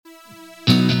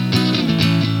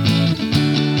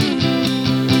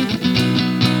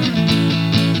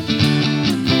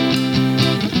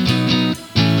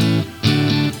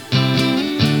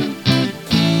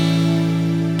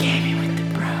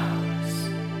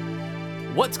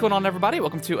What's going on, everybody?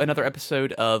 Welcome to another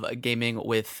episode of Gaming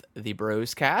with the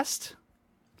Bros Cast.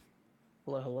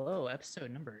 Hello,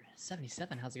 episode number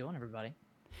 77. How's it going, everybody?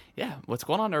 Yeah, what's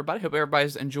going on, everybody? Hope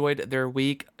everybody's enjoyed their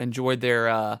week, enjoyed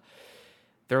their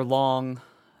long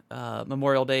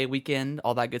Memorial Day weekend,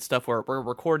 all that good stuff. We're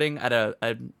recording at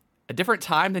a different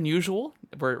time than usual.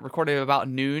 We're recording about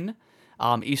noon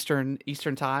Eastern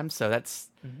time, so it's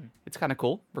kind of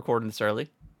cool recording this early.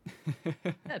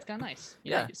 Yeah, it's kind of nice.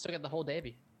 Yeah. You still got the whole day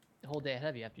ahead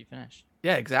of you after you finish.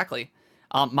 Yeah, exactly.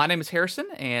 My name is Harrison,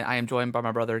 and I am joined by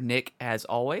my brother Nick, as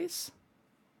always.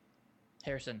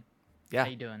 Harrison, Yeah. how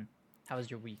you doing? How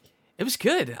was your week? It was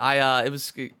good. It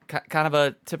was kind of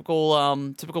a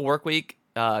typical work week.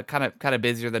 Kind of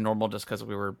busier than normal, just because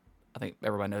I think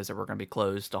everybody knows that we're going to be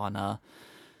closed on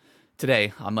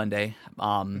today, on Monday. But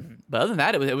other than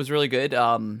that, it was really good.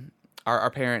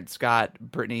 Our parents got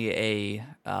Brittany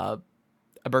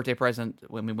a birthday present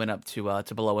when we went up to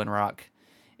Below and Rock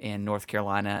in North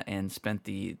Carolina and spent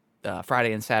the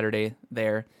Friday and Saturday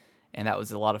there, and that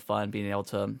was a lot of fun being able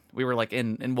to. We were like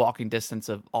in walking distance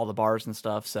of all the bars and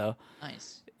stuff, so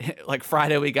Nice. like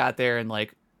Friday we got there and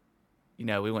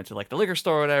we went to like the liquor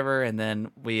store or whatever, and then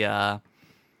we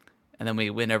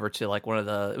went over to like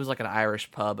it was like an Irish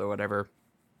pub or whatever,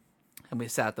 and we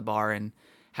sat at the bar and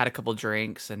had a couple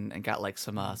drinks and got like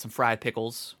some fried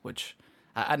pickles, which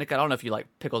I don't know if you like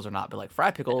pickles or not, but like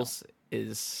fried pickles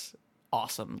is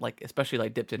awesome, like especially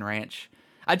like dipped in ranch.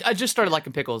 I just started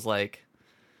liking pickles like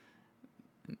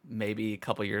maybe a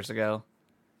couple years ago,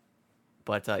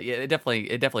 but yeah, it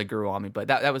definitely grew on me. But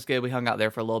that was good. We hung out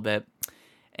there for a little bit,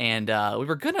 and we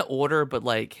were gonna order, but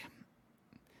like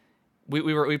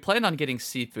we planned on getting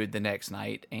seafood the next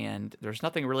night, and there's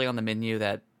nothing really on the menu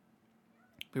that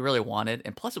we really wanted,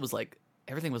 and plus it was like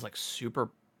everything was like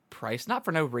super priced, not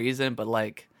for no reason, but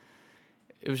like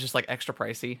it was just like extra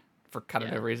pricey for kind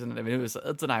of no reason. I mean, it's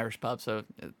an Irish pub, so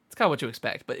it's kind of what you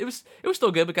expect, but it was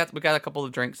still good. We got a couple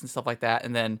of drinks and stuff like that,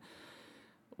 and then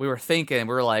we were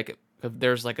like,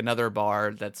 there's like another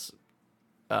bar that's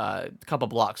a couple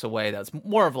blocks away that's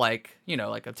more of like,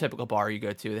 like a typical bar you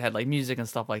go to. They had like music and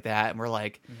stuff like that, and we're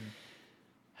like.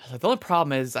 The only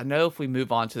problem is, I know if we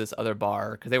move on to this other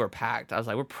bar, because they were packed, I was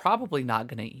like, we're probably not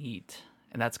going to eat,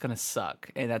 and that's going to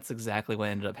suck. And that's exactly what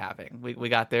ended up happening. We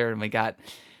got there, and we got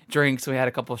drinks, we had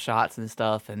a couple of shots and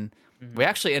stuff, and we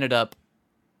actually ended up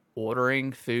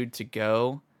ordering food to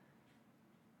go,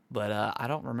 but I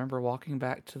don't remember walking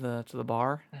back to the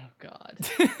bar. Oh,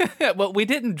 God. Well, we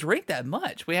didn't drink that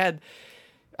much. I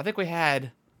think we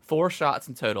had 4 shots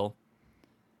in total.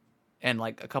 And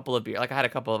like a couple of beer, like I had a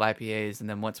couple of IPAs, and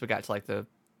then once we got to like to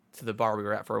the bar we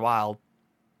were at for a while,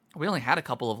 we only had a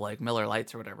couple of like Miller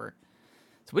Lights or whatever.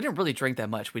 So we didn't really drink that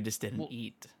much. We just didn't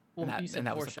eat, and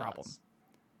that was the problem.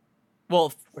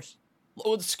 Well,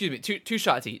 excuse me, two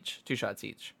shots each. 2 shots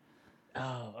each.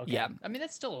 Oh, okay. Yeah. I mean,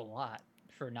 that's still a lot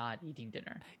for not eating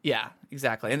dinner. Yeah,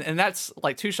 exactly. And that's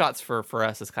like 2 shots for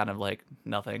us is kind of like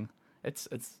nothing. It's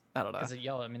I don't know. Because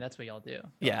y'all, I mean, that's what y'all do.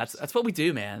 Yeah, that's what we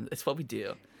do, man. It's what we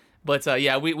do. But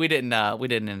yeah, we didn't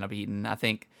end up eating, I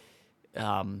think.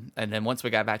 And then once we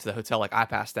got back to the hotel, like I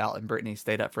passed out and Brittany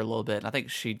stayed up for a little bit, and I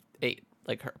think she ate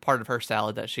like part of her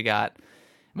salad that she got.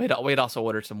 We had also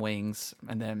ordered some wings,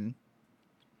 and then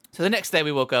so the next day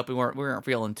we woke up, we weren't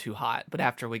feeling too hot, but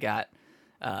after we got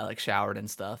like showered and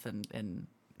stuff and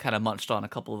kind of munched on a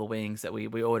couple of the wings that we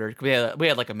ordered. We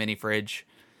had like a mini fridge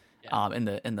in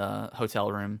the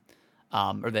hotel room,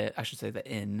 or I should say the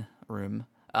inn room.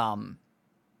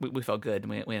 We felt good,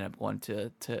 and we ended up going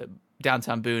to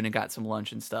downtown Boone and got some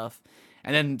lunch and stuff.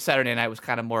 And then Saturday night was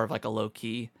kind of more of like a low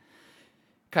key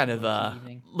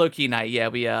night. Yeah,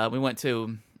 we went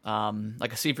to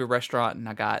like a seafood restaurant, and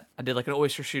I did like an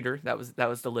oyster shooter. That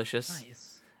was delicious.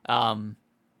 Nice. And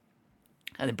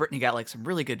then Brittany got like some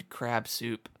really good crab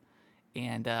soup,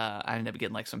 and I ended up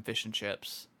getting like some fish and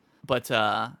chips. But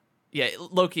yeah,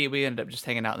 low key, we ended up just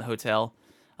hanging out in the hotel.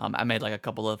 I made like a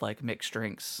couple of like mixed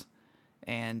drinks.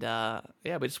 And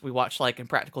yeah, we watched like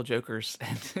Impractical Jokers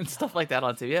and stuff like that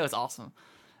on TV. Yeah, it was awesome.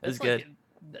 It was good.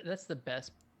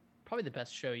 That's probably the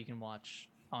best show you can watch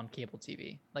on cable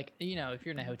TV. Like, if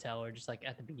you're in a hotel or just like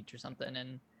at the beach or something,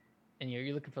 and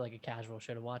you're looking for like a casual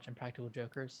show to watch, Impractical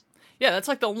Jokers. Yeah, that's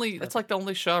like the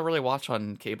only show I really watch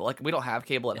on cable. Like, we don't have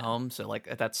cable at home, so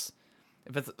like that's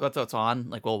what's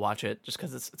on. Like, we'll watch it just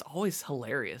because it's always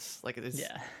hilarious. Like,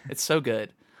 it's so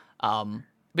good. But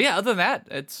yeah, other than that,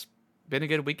 it's been a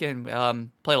good weekend.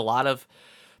 Played a lot of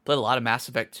Mass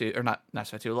Effect 2, or not Mass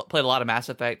Effect 2. Played a lot of Mass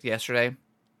Effect yesterday.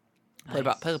 Played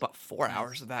about 4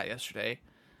 hours of that yesterday.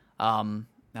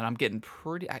 and I'm getting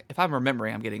pretty. If I'm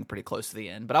remembering, I'm getting pretty close to the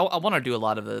end. But I want to do a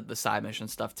lot of the side mission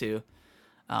stuff too,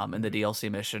 and the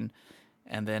DLC mission.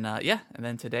 And then and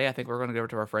then today I think we're gonna go over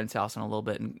to our friend's house in a little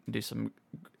bit and do some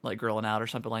like grilling out or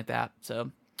something like that.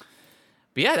 So,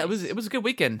 but yeah, Nice. it was a good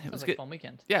weekend. It Sounds was like good. a fun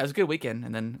weekend. Yeah, it was a good weekend.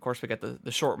 And then of course we got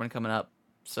the short one coming up.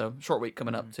 So short week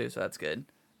coming up too. So that's good.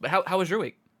 But how was your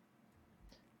week?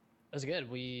 It was good.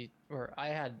 I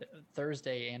had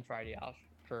Thursday and Friday off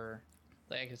for,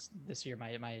 like, I guess this year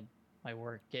my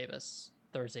work gave us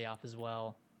Thursday off as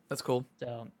well. That's cool.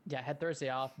 So yeah, I had Thursday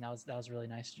off, and that was really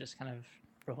nice to just kind of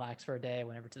relax for a day. I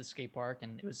went over to the skate park,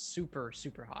 and it was super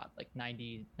super hot, like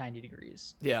 90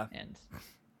 degrees, Yeah. and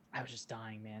I was just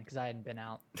dying, man, because I hadn't been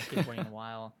out skateboarding in a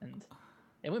while, and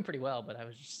it went pretty well, but I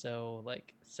was just so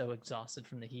exhausted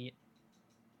from the heat.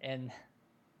 And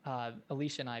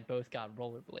Alicia and I both got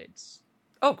rollerblades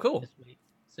Oh, cool. this week.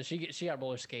 So she got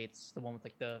roller skates, the one with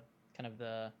like the kind of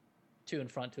the two in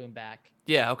front, two in back.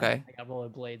 Yeah. Okay. I got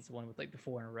rollerblades, the one with like the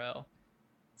four in a row.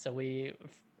 So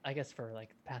I guess for like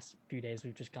the past few days,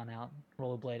 we've just gone out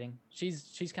rollerblading.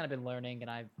 She's kind of been learning, and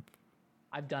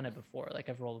I've done it before. Like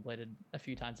I've rollerbladed a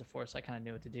few times before, so I kind of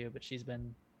knew what to do. But she's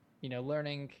been,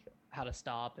 learning how to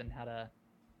stop and how to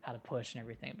push and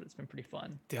everything. But it's been pretty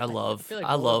fun. Dude, I feel like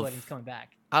rollerblading's coming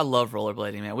back. I love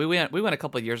rollerblading, man. We went a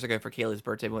couple of years ago for Kaylee's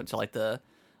birthday. We went to like the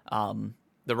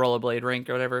rollerblade rink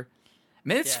or whatever.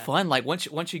 Man, it's Yeah. fun. Like once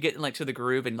you get like to the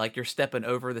groove and like you're stepping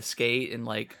over the skate and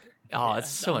like Yeah, it's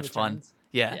the so much fun. underturns.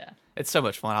 Yeah. Yeah. It's so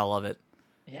much fun. I love it.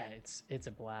 Yeah, it's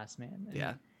a blast, man. And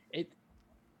Yeah.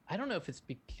 I don't know if it's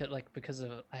because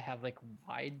of I have like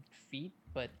wide feet,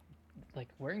 but like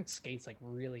wearing skates like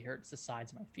really hurts the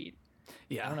sides of my feet. I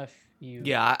Yeah. don't know if you.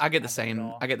 Yeah, I get the have that at same.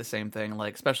 all. I get the same thing.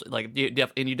 Like especially like you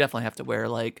definitely have to wear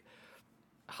like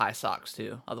high socks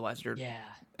too. Otherwise, your Yeah,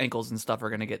 ankles and stuff are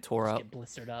gonna get tore just up. get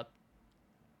blistered up.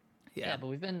 Yeah. Yeah, but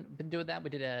we've been doing that. We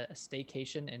did a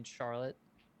staycation in Charlotte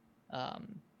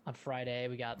on Friday.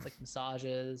 We got like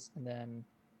massages, and then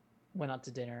went out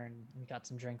to dinner and we got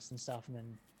some drinks and stuff, and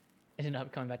then ended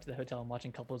up coming back to the hotel and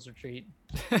watching Couples Retreat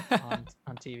on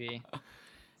TV. So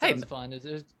Hey, it was fun. It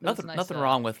was nothing nice, nothing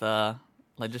wrong with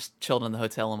like just chilling in the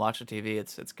hotel and watching TV.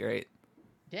 It's great.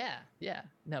 Yeah.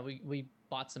 No, we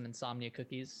bought some insomnia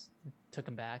cookies, took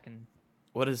them back, and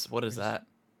What is that?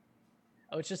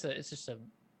 it's just a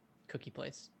cookie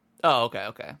place. Oh,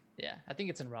 okay. Yeah, I think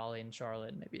it's in Raleigh and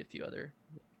Charlotte, and maybe a few other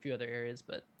areas,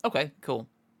 but Okay, cool.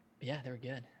 yeah, they were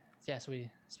good. Yeah, so we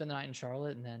spent the night in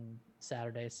Charlotte, and then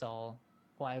Saturday saw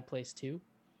Quiet Place 2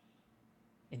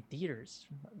 in theaters.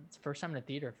 It's the first time in a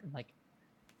theater in like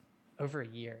over a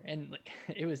year, and like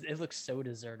it looks so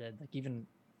deserted. Like even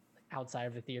outside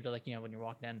of the theater, like when you're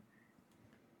walking in,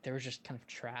 there was just kind of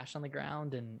trash on the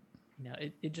ground, and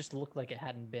it just looked like it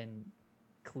hadn't been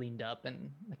cleaned up in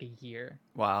like a year.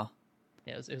 Wow.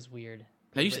 Yeah, it was weird.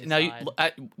 Now People now you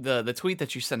inside. the tweet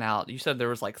that you sent out, you said there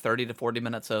was like 30 to 40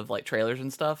 minutes of like trailers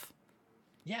and stuff.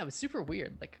 Yeah, it was super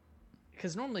weird. Like,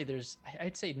 because normally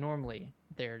I'd say normally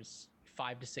there's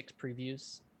 5 to 6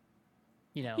 previews.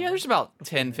 Yeah, there's about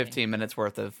before 10 the movie. 15 minutes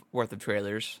worth of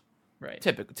trailers Right.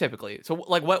 typically. So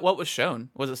like what was shown?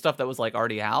 Was it stuff that was like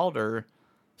already out or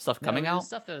stuff No, coming it was out?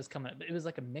 stuff that was coming up. It was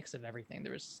like a mix of everything.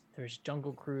 There was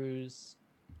Jungle Cruise,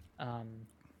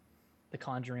 The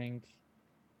Conjuring,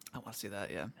 I want to see that,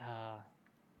 yeah.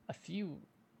 a few.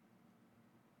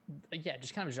 Yeah,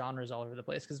 just kind of genres all over the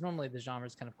place. Because normally the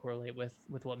genres kind of correlate with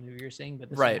what movie you're seeing, but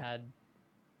this Right. one had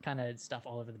kind of stuff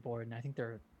all over the board, and I think there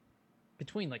were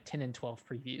between like 10 and 12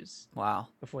 previews Wow.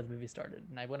 before the movie started,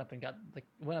 and I went up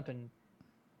and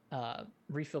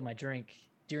refilled my drink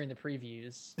during the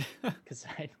previews because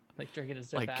I like drinking it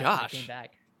so My fast. gosh. I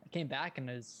came back and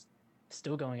it was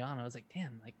still going on. I was like,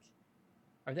 damn, like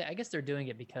are they? I guess they're doing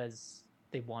it because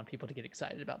they want people to get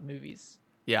excited about movies.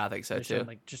 Yeah, I think so They're too. showing,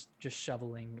 like just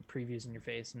shoveling previews in your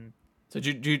face, and So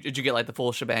did you get like the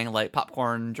full shebang, like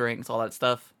popcorn, drinks, all that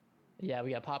stuff? yeah,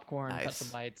 we got popcorn, pretzel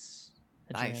Nice. bites,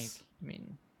 a Nice. drink. I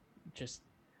mean, just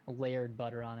layered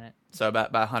butter on it. So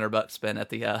about $100 spent at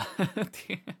the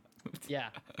Yeah,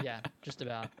 just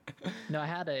about. No, I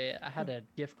had a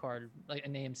gift card, like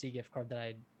an AMC gift card that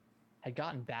I had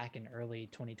gotten back in early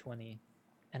 2020,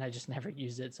 and I just never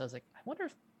used it. So I was like, I wonder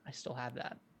if I still have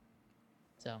that.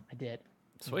 So I did.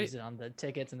 I Sweet. used it on the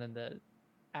tickets, and then the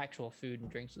actual food and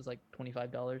drinks was like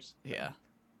 $25. Yeah.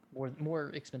 More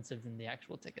expensive than the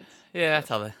actual tickets. Yeah,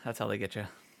 that's how they get you.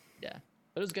 Yeah,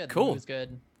 but it was good. The Cool. movie was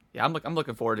good. Yeah, I'm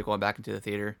looking forward to going back into the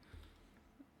theater.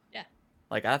 Yeah.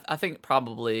 Like I think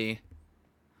probably.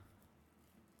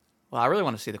 Well, I really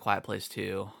want to see The Quiet Place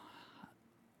too.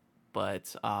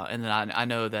 But and then I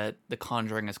know that The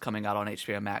Conjuring is coming out on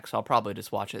HBO Max, so I'll probably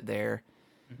just watch it there.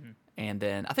 Hmm. And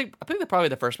then I think that probably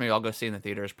the first movie I'll go see in the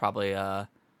theater is probably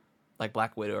like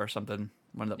Black Widow or something.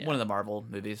 One of the Marvel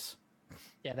movies.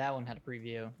 Yeah, that one had a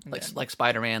preview. And then, Like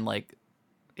Spider-Man, like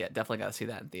yeah, definitely got to see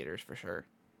that in theaters for sure.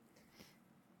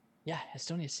 yeah, I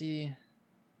still need to see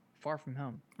Far From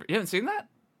Home. You haven't seen that?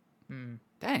 Hmm.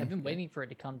 Dang. I've been waiting for it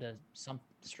to come to some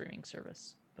streaming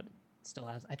service, but it still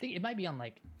has. I think it might be on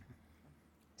like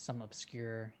some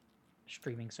obscure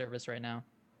streaming service right now.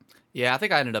 Yeah, I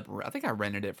think I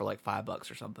rented it for like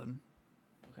 $5 or something.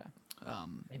 Okay,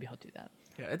 Um, maybe I'll do that.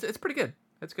 yeah, it's pretty good.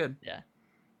 It's good. Yeah,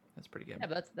 That's pretty good. yeah,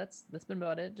 but that's been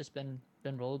about it. Just been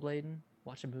rollerblading,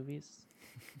 watching movies,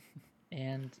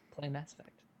 and playing Mass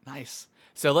Effect. Nice.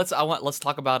 So let's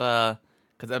talk about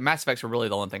because Mass Effects are really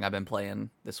the only thing I've been playing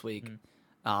this week.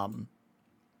 Mm.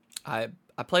 I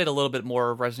played a little bit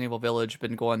more of Resident Evil Village.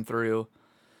 Been going through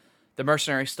the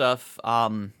mercenary stuff.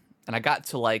 And I got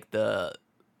to like the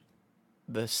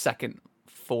second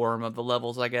form of the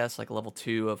levels, I guess, like level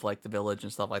 2 of like the village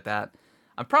and stuff like that.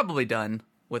 I'm probably done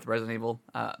with Resident Evil.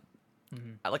 I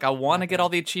want to get all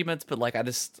the achievements, but like I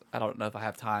don't know if I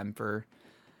have time for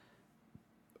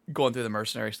going through the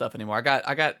mercenary stuff anymore.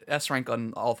 I got S rank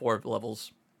on all 4 of the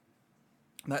levels.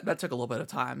 That took a little bit of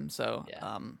time, so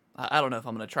Yeah. I don't know if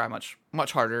I'm going to try much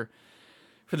harder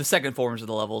for the second forms of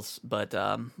the levels, but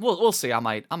we'll see. I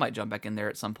might jump back in there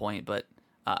at some point, but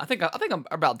I think I'm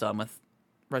about done with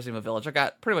Resident Evil Village. I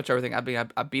got pretty much everything.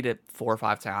 I beat it 4 or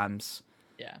 5 times.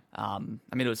 Yeah. I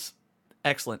mean, it was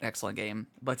excellent game.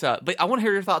 But I want to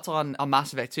hear your thoughts on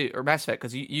Mass Effect 2 or Mass Effect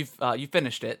because you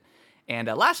finished it, and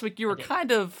last week you were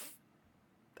kind of.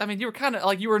 I mean, you were kind of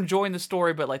like you were enjoying the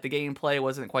story, but like the gameplay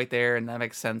wasn't quite there, and that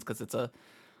makes sense because it's a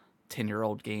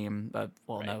 10-year-old game.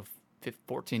 Well, no,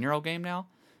 14-year-old game now,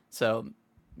 so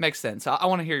makes sense. I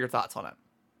want to hear your thoughts on it.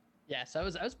 Yeah, so I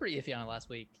was pretty iffy on it last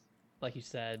week. Like you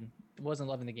said, wasn't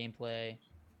loving the gameplay,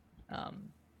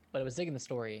 but I was digging the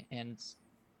story. And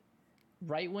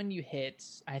right when you hit,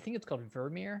 I think it's called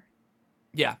Vermeer.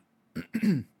 Yeah,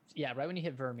 Yeah, right when you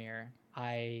hit Vermeer,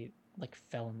 I like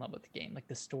fell in love with the game. Like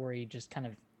the story just kind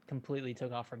of completely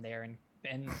took off from there.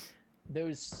 And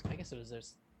those, I guess it was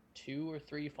those 2 or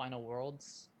 3 final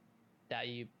worlds that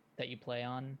you play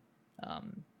on,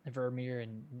 Vermeer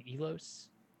and Elos.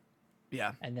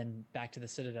 yeah, And then back to the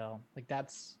Citadel. Like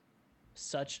that's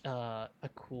such a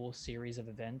cool series of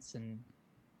events, and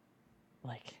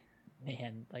like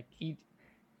man, like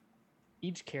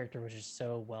each character was just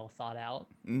so well thought out.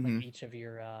 Mm-hmm. Like each of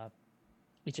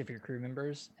your crew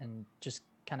members, and just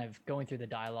kind of going through the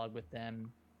dialogue with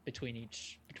them between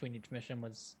each mission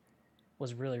was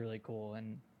really, really cool.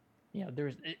 And you know,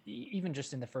 there's even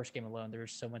just in the first game alone, there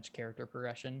was so much character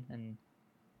progression, and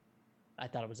I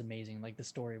thought it was amazing. Like the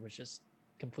story was just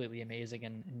completely amazing,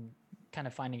 and kind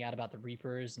of finding out about the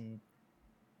Reapers and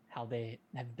how they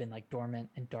have been like dormant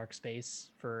in dark space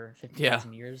for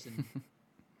 50,000 years. And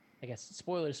I guess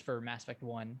spoilers for Mass Effect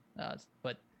 1,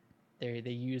 but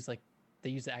they use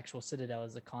the actual Citadel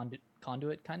as a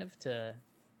conduit kind of to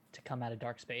come out of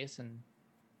dark space. And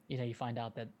you know, you find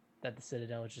out that the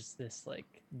Citadel is just this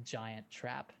like giant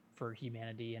trap for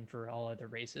humanity and for all other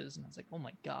races. And I was like, oh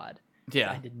my god.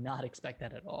 Yeah, I did not expect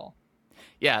that at all.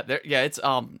 Yeah, it's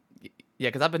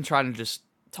because I've been trying to just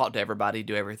talk to everybody,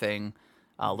 do everything,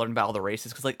 learn about all the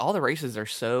races because like all the races are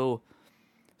so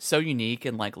unique,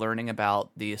 and like learning about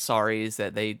the Asaris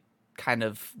that they kind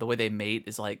of the way they mate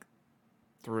is like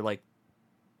through like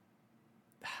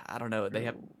I don't know, they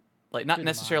have like not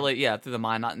necessarily through the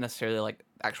mind, not necessarily like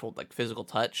actual like physical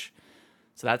touch.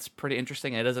 So that's pretty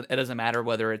interesting. It doesn't matter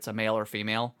whether it's a male or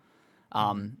female.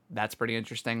 That's pretty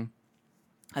interesting.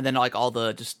 And then like all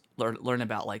the just learn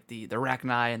about like the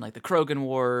Rachni and like the Krogan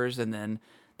wars, and then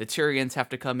the Tyrians have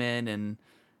to come in and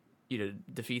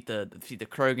defeat the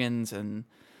Krogans, and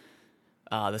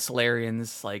the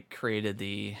Solarians like created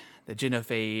the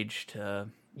genophage to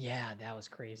that was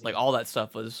crazy. like all that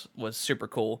stuff was super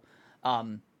cool.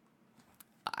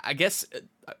 I guess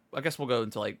we'll go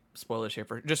into like spoilers here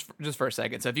for just for a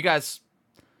second. So if you guys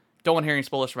don't want to hear any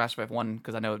spoilers for Mass Effect 1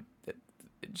 because I know it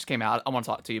just came out, I want to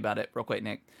talk to you about it real quick,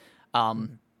 Nick.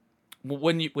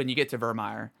 When you get to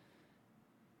Vermeer,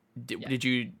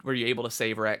 were you able to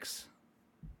save Rex,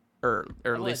 or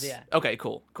at least okay,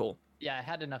 cool. Yeah, I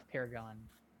had enough Paragon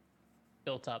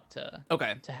built up to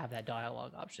have that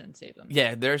dialogue option and save them.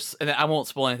 Yeah, and I won't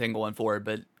spoil anything going forward,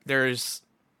 but there's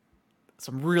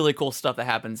some really cool stuff that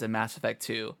happens in Mass Effect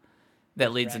 2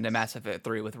 that leads into Mass Effect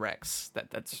 3 with Rex.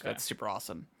 That's super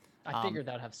awesome. I figured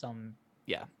that would have some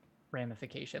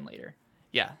ramification later.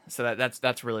 Yeah, so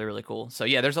that's really, really cool. So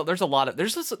yeah, there's a lot of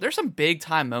there's some big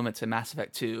time moments in Mass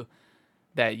Effect 2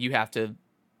 that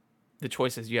the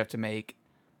choices you have to make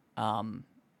um,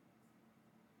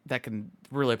 that can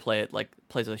really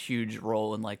plays a huge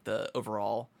role in like the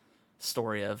overall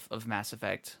story of Mass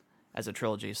Effect as a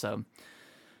trilogy. So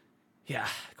yeah,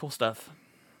 cool stuff.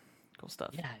 Cool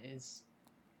stuff. Yeah,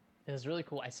 it was really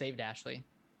cool. I saved Ashley.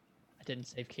 I didn't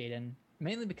save Caden,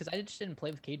 mainly because I just didn't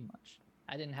play with Caden much.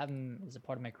 I didn't have him as a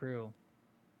part of my crew,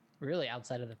 really,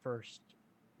 outside of the first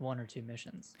one or two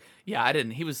missions. Yeah, I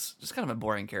didn't. He was just kind of a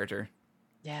boring character.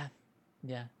 Yeah,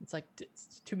 yeah. It's like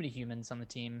it's too many humans on the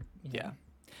team. You know? Yeah.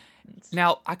 It's,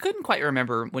 Now, I couldn't quite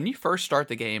remember when you first start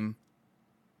the game.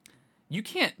 You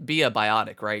can't be a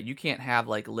biotic, right? You can't have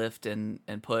like lift and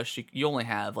push. You only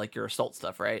have like your assault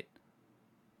stuff, right?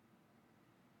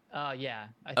 yeah.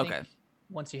 I Okay. think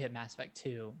once you hit Mass Effect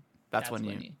 2, That's when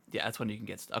you yeah, that's when you can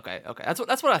get okay. That's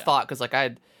what I thought, because like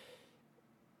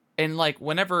and like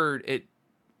whenever it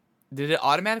did it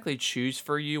automatically choose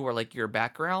for you or like your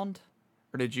background,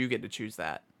 or did you get to choose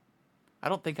that? I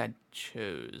don't think I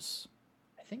chose.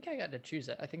 I think I got to choose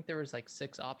it. I think there was like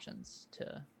 6 options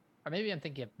to, or maybe I'm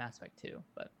thinking of Mass Effect 2,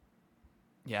 but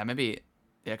Yeah, maybe.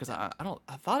 Yeah, because I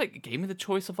thought it gave me the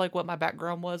choice of like what my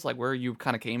background was, like where you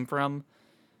kind of came from,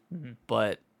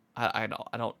 but I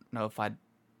don't know if I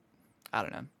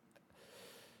don't know.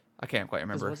 I can't quite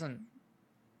remember.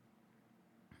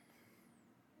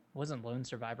 Wasn't Lone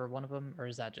Survivor one of them, or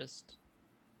is that just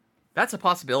That's a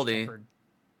possibility. Shepherd?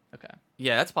 Okay.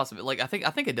 Yeah, that's possible. Like I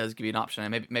think it does give you an option,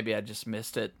 and maybe I just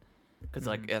missed it because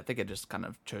like I think it just kind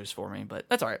of chose for me. But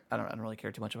that's all right. I don't really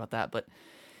care too much about that. But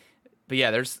yeah,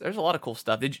 there's a lot of cool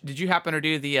stuff. Did you happen to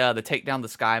do the take down the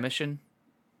sky mission?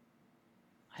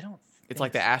 I don't. It's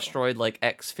like the asteroid like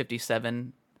X-57,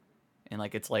 and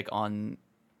like it's like on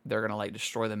they're gonna like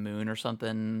destroy the moon or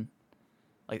something,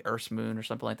 like Earth's moon or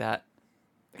something like that.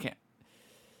 I can't.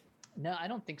 No, I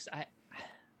don't think so.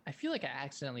 I feel like I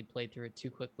accidentally played through it too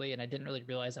quickly, and I didn't really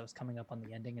realize I was coming up on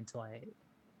the ending until I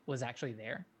was actually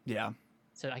there. Yeah.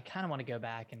 So I kind of want to go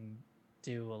back and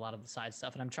do a lot of the side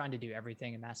stuff, and I'm trying to do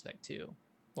everything in Mass Effect 2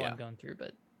 while I'm going through,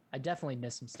 but I definitely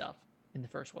missed some stuff in the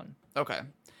first one. Okay.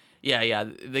 Yeah.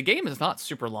 The game is not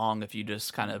super long if you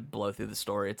just kind of blow through the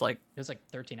story. It's like it was like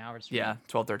 13 hours.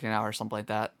 12, 13 hours, something like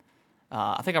that.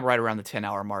 I think I'm right around the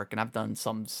 10-hour mark, and I've done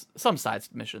some side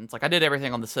missions. Like I did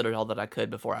everything on the Citadel that I could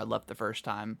before I left the first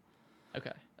time.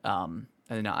 Okay. And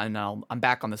now I'm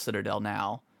back on the Citadel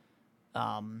now,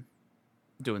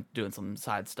 doing some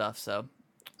side stuff. So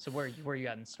where are you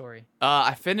at in the story?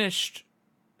 I finished.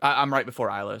 I'm right before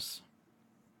Ilos.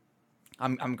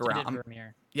 I'm grounded.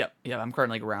 Yep. I'm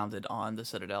currently grounded on the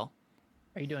Citadel.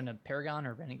 Are you doing a Paragon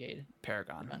or Renegade?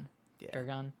 Paragon. Yeah.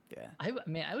 Paragon. Yeah.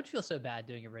 I would feel so bad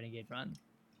doing a Renegade run.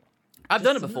 I've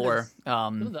done it before.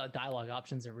 Some of the dialogue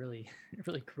options are really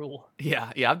really cruel.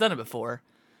 Yeah. I've done it before.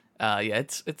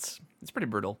 It's pretty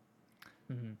brutal.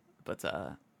 Mm-hmm.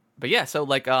 But yeah. So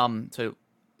like so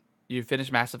you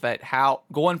finished Mass Effect. How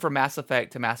going from Mass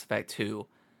Effect to Mass Effect 2?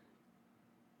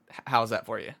 How's that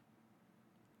for you?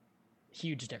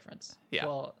 Huge difference. Yeah.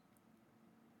 Well,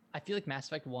 I feel like Mass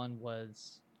Effect 1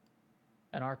 was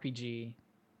an RPG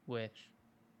with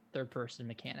third-person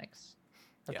mechanics,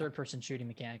 third-person shooting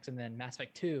mechanics, and then Mass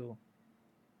Effect 2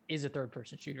 is a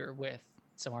third-person shooter with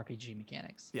some RPG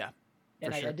mechanics. Yeah,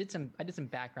 and I did some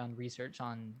background research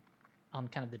on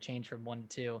kind of the change from 1 to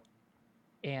 2,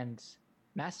 and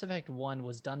Mass Effect 1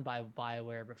 was done by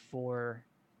BioWare before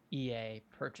EA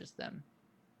purchased them.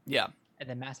 Yeah, and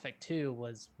then Mass Effect 2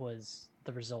 was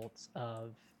the result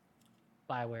of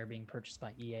BioWare being purchased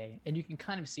by EA, and you can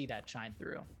kind of see that shine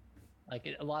through. Like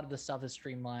a lot of the stuff is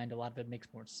streamlined, a lot of it makes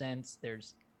more sense.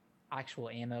 There's actual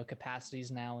ammo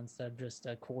capacities now instead of just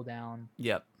a cooldown.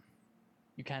 Yep.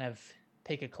 You kind of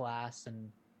pick a class, and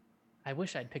I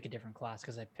wish I'd pick a different class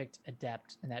because I picked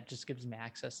Adept, and that just gives me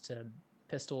access to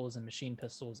pistols and machine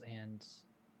pistols and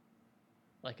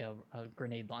like a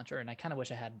grenade launcher, and I kind of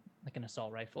wish I had like an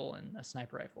assault rifle and a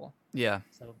sniper rifle. Yeah.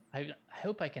 So I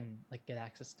hope I can like get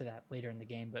access to that later in the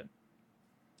game, but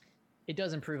it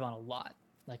does improve on a lot.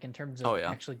 Like in terms of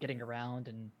actually getting around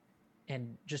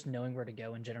and just knowing where to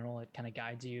go in general, it kind of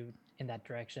guides you in that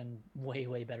direction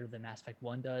way better than Mass Effect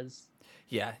 1 does.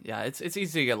 Yeah. It's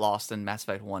easy to get lost in Mass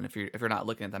Effect 1 if you're not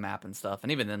looking at the map and stuff.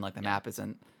 And even then, like the map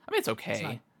isn't. I mean, it's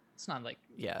okay. It's not like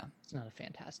it's not a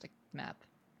fantastic map.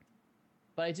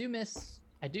 But I do miss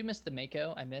the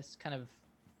Mako. I miss kind of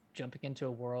jumping into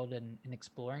a world and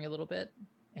exploring a little bit,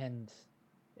 and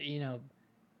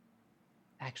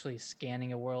actually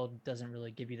scanning a world doesn't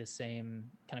really give you the same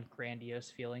kind of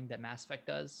grandiose feeling that Mass Effect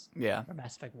does. Yeah. Or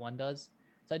Mass Effect 1 does.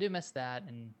 So I do miss that,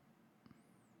 and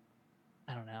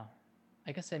I don't know.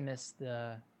 I guess I miss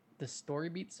the story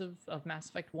beats of Mass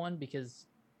Effect 1 because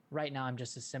right now I'm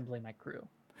just assembling my crew.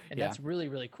 and Yeah. that's really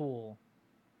really cool.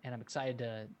 And I'm excited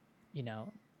to, you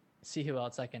know, see who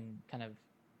else I can kind of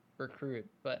recruit.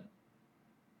 But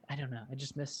I don't know.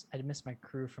 I miss my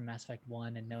crew from Mass Effect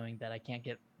 1 and knowing that I can't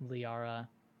get Liara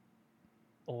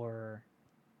or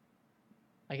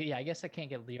I guess I can't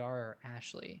get Liara or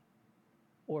Ashley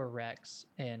or Rex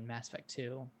in Mass Effect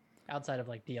 2 outside of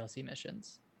like DLC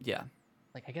missions. Yeah.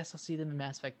 Like I guess I'll see them in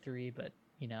Mass Effect 3, but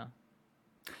you know,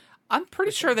 I'm pretty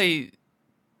Which sure one? they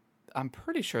I'm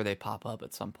pretty sure they pop up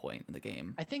at some point in the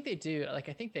game. I think they do. Like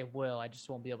I think they will. I just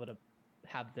won't be able to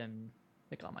have them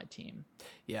like on my team.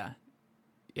 Yeah.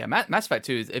 Yeah, Mass Effect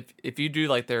 2 is if you do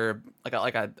like their I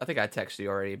think I texted you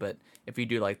already, but if you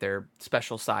do like their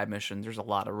special side missions, there's a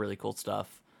lot of really cool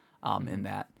stuff in Mhm.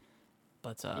 that.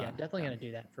 But Yeah, I'm definitely gonna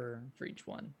do that for each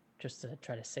one, just to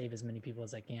try to save as many people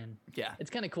as I can. yeah. It's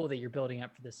kind of cool that you're building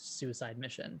up for this suicide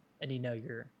mission, and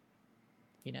you're,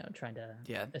 trying to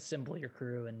Yeah. assemble your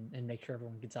crew and make sure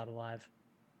everyone gets out alive.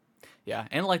 Yeah.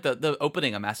 And like the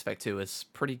opening of Mass Effect 2 is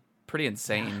pretty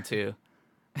insane too.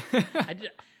 I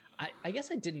did. I guess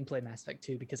I didn't play Mass Effect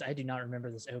 2 because I do not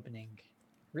remember this opening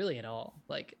really at all.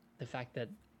 Like the fact that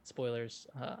spoilers,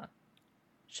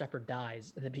 Shepard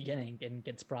dies at the beginning and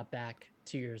gets brought back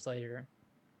 2 years later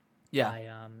Yeah.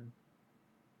 by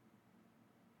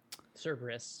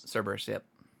Cerberus. Cerberus, yep.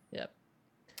 Yep.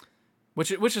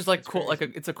 Which is like It's cool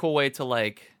crazy. it's a cool way to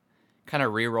like kind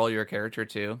of re-roll your character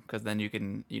too, because then you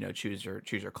can, choose your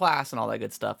class and all that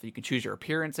good stuff. You can choose your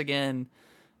appearance again.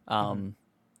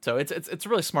 So it's a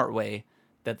really smart way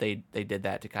that they did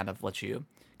that to kind of let you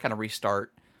kind of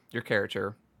restart your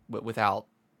character without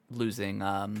losing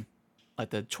like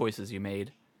the choices you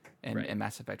made Right. in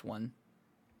Mass Effect 1.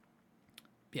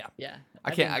 Yeah. Yeah.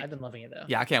 I I've been loving it though.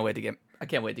 Yeah, I can't wait to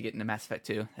get into Mass Effect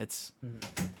 2.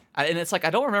 Mhm. And it's like I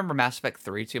don't remember Mass Effect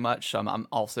 3 too much, so I'm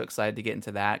also excited to get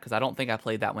into that because I don't think I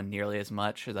played that one nearly as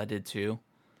much as I did 2.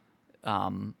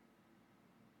 But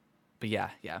yeah,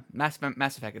 Mass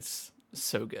Effect is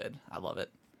so good. I love it.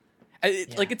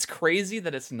 Like Yeah. it's crazy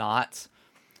that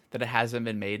it hasn't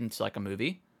been made into like a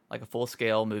movie, like a full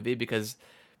scale movie. Because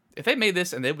if they made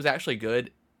this and it was actually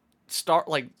good, Star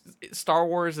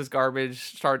Wars is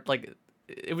garbage.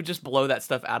 It would just blow that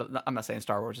stuff out of. I'm not saying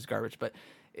Star Wars is garbage, but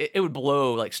it would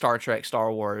blow like Star Trek,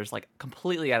 Star Wars like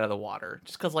completely out of the water.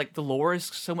 Just because like the lore is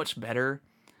so much better,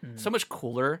 so Mhm. much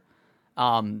cooler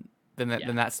than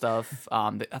Yeah. that stuff.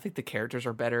 I think the characters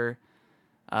are better.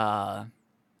 Yeah,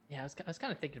 I was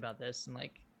kind of thinking about this and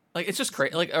Like it's just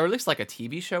great, like or at least like a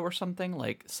TV show or something,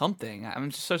 like something. I'm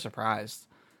just so surprised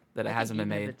that it I think hasn't been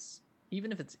made.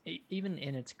 even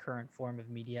in its current form of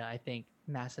media, I think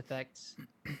Mass Effect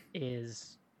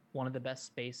is one of the best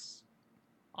space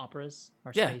operas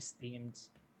or Yeah. space themed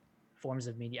forms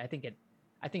of media. I think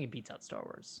it beats out Star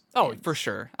Wars. Oh, And for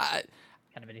sure.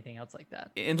 kind of anything else like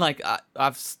that. And like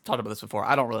I've talked about this before.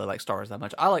 I don't really like Star Wars that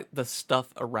much. I like the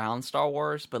stuff around Star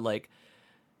Wars, but like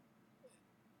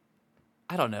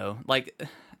I don't know. Like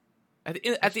at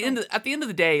the end of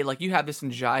the day, like you have this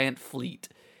giant fleet,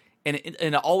 and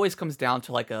it always comes down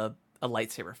to like a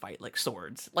lightsaber fight, like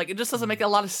swords. Like it just doesn't make a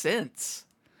lot of sense.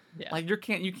 Yeah. Like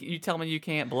you tell me you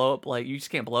can't blow up, like you just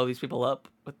can't blow these people up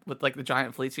with like the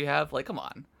giant fleets you have. Like come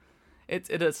on, it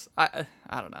is I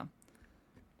don't know.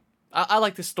 I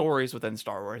like the stories within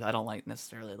Star Wars. I don't like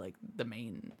necessarily like the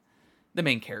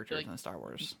main characters in Star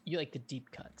Wars. You like the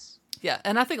deep cuts. Yeah,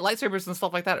 and I think lightsabers and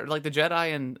stuff like that, or like the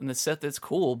Jedi and the Sith, it's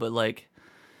cool, but like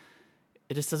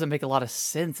it just doesn't make a lot of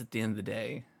sense at the end of the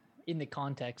day. In the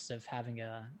context of having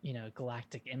a,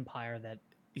 galactic empire that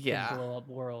Yeah, can blow up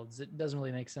worlds, it doesn't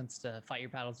really make sense to fight your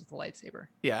battles with a lightsaber.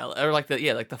 yeah, or like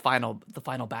the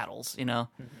final battles.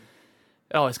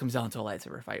 It always comes down to a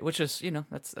lightsaber fight, which is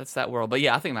that's that world. But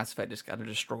yeah, I think Mass Effect just kind of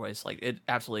destroys. Like it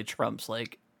absolutely trumps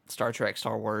like Star Trek,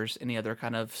 Star Wars, any other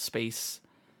kind of space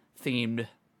themed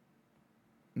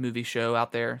movie show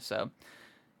out there. So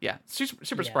yeah, super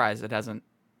Yeah. surprised it hasn't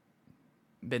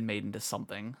been made into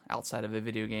something outside of a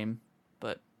video game.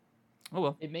 But oh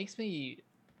well. It makes me.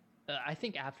 I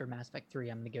think after Mass Effect 3,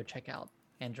 I'm gonna go check out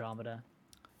Andromeda.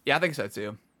 Yeah, I think so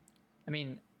too. I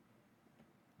mean,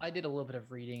 I did a little bit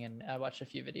of reading and I watched a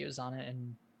few videos on it,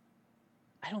 and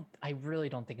I really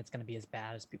don't think it's gonna be as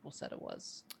bad as people said it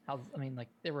was. Like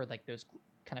there were like those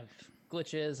kind of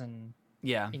glitches, and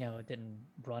Yeah, it didn't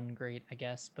run great, I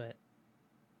guess, but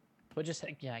just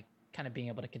kind of being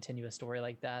able to continue a story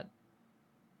like that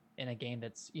in a game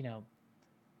that's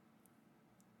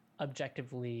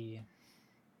objectively,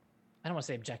 I don't want to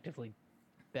say objectively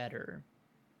better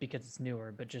because it's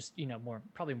newer, but just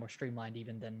probably more streamlined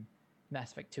even than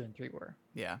Mass Effect 2 and 3 were.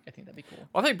 Yeah. I think that'd be cool.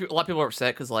 Well, I think a lot of people are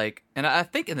upset because, like, and I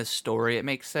think in the story it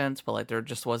makes sense, but like there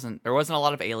wasn't a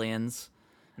lot of aliens,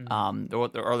 there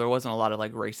wasn't a lot of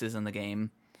like races in the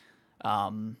game,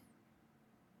 but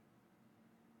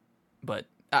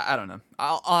I don't know.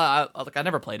 I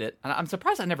never played it, and I'm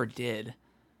surprised I never did,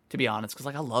 to be honest, because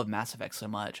like I love Mass Effect so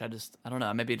much. I don't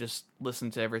know. Maybe just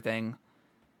listened to everything.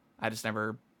 I just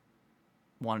never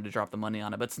wanted to drop the money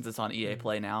on it, but since it's on EA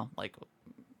Play now, like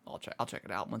I'll check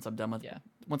it out once I'm done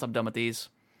with these.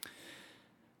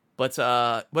 But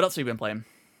what else have you been playing?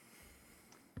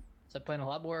 So I'm playing a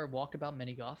lot more Walkabout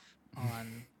Mini Golf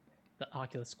on the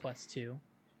Oculus Quest 2.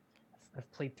 I've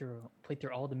played through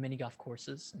all the mini golf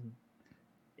courses, and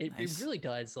it really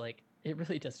does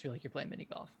feel like you're playing mini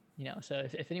golf. You know, so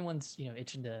if anyone's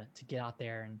itching to get out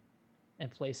there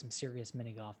and play some serious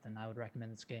mini golf, then I would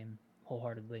recommend this game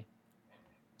wholeheartedly.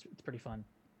 It's pretty fun.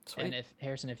 Sweet. And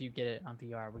if you get it on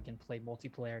VR, we can play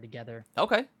multiplayer together.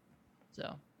 Okay.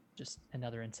 So just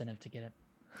another incentive to get it.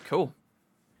 Cool.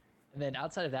 And then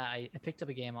outside of that, I picked up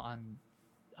a game on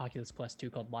Oculus Quest 2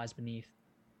 called Lies Beneath.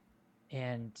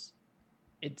 And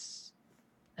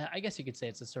I guess you could say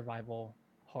it's a survival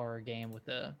horror game with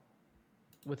a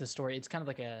story. It's kind of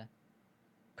like a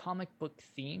comic book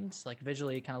themed, like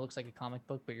visually it kind of looks like a comic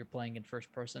book, but you're playing in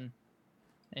first person.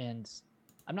 And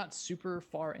I'm not super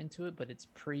far into it, but it's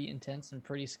pretty intense and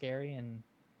pretty scary. And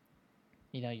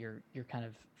you're kind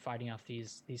of fighting off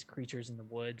these creatures in the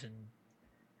woods. And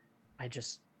I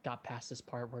just got past this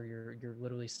part where you're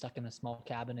literally stuck in a small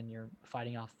cabin and you're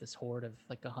fighting off this horde of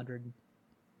like 100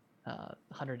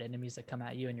 enemies that come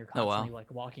at you, and you're constantly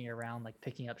like walking around, like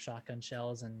picking up shotgun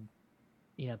shells and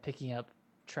picking up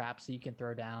traps that you can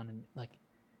throw down. And like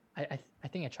I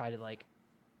think I tried it like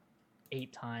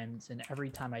 8 times, and every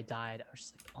time I died I was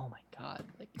just like, oh my god,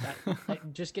 like that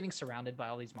like, just getting surrounded by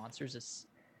all these monsters is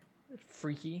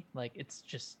freaky. Like it's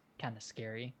just kind of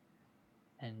scary,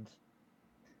 and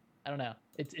I don't know,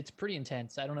 it's pretty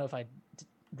intense. I don't know if I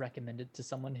recommend it to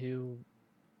someone who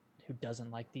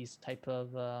doesn't like these type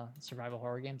of survival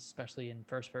horror games, especially in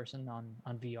first person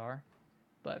on VR.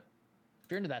 But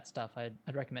if you're into that stuff, I'd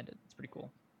recommend it. It's pretty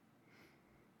cool.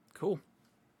 Cool.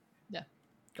 Yeah,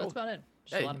 cool. That's about it.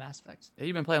 Just a lot of Mass Effects. Yeah,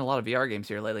 you've been playing a lot of VR games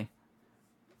here lately.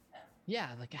 Yeah,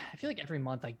 like I feel like every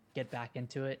month I get back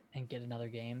into it and get another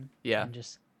game. Yeah. And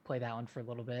just play that one for a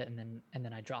little bit, and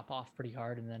then I drop off pretty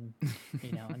hard, and then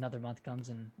another month comes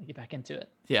and I get back into it.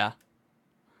 Yeah.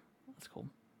 That's cool.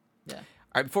 Yeah.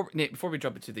 All right, before we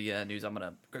jump into the news, I'm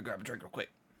gonna go grab a drink real quick.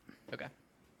 Okay.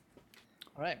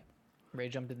 All right. Ready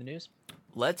to jump to the news?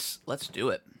 Let's do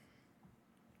it.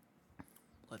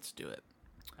 Let's do it.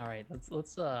 All right.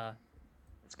 Let's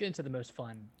get into the most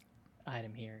fun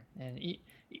item here. And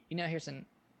Harrison,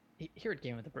 here at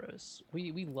Game with the Bros,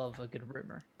 we love a good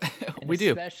rumor. We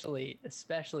do.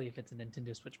 Especially if it's a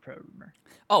Nintendo Switch Pro rumor.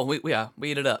 Oh, we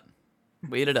eat it up.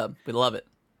 We eat it up. We love it.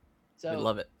 So we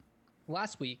love it.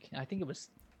 Last week, I think it was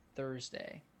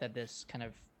Thursday, that this kind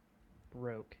of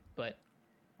broke, but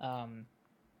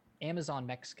Amazon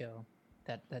Mexico,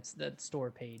 that's the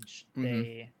store page,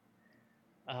 they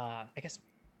I guess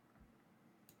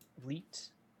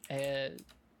leaked a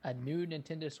new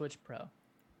Nintendo Switch Pro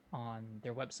on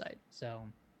their website. So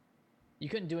you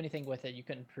couldn't do anything with it, you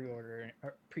couldn't pre-order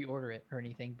it or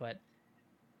anything, but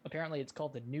apparently it's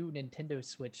called the new Nintendo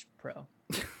Switch Pro.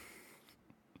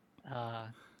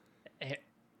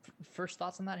 First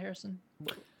thoughts on that, Harrison?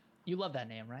 You love that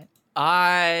name, right?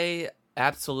 I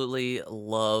absolutely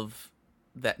love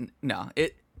that. No,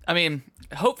 I mean,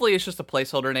 hopefully it's just a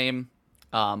placeholder name,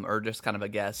 or just kind of a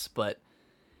guess. But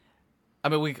I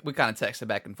mean, we kind of texted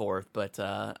back and forth. But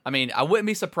I mean, I wouldn't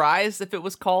be surprised if it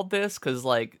was called this, because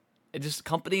like it just,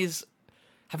 companies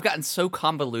have gotten so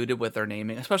convoluted with their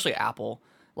naming, especially Apple.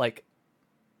 Like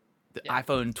the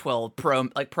iPhone 12 Pro,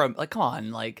 like come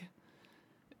on, like.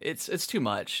 It's too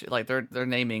much. Like their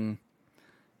naming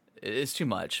is too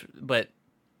much. But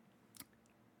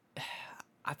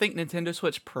I think Nintendo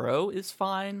Switch Pro is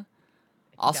fine.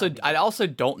 I also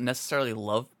don't necessarily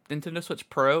love Nintendo Switch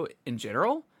Pro in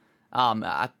general.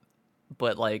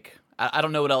 But like I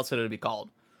don't know what else it would be called.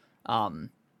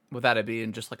 Without it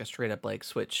being just like a straight up like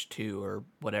Switch 2 or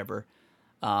whatever.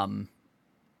 I'm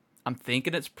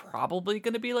thinking it's probably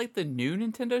going to be like the new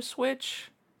Nintendo Switch,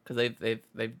 because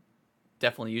they've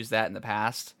definitely used that in the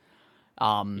past.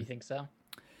 You think so?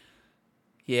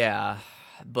 Yeah,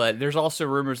 but there's also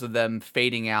rumors of them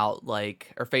phasing out like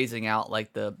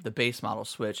the base model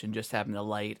Switch and just having the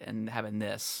Lite and having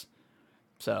this.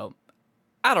 So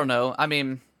I don't know. I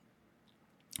mean,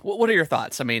 What are your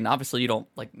thoughts? I mean, obviously you don't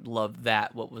like love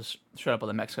that what was showed up on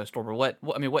the Mexico store, but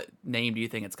I mean, what name do you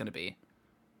think it's going to be?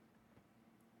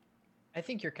 I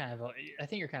think you're kind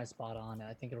of spot on.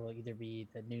 I think it'll either be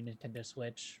the new Nintendo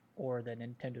Switch or the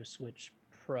Nintendo Switch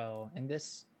Pro. And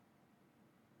this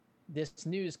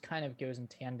news kind of goes in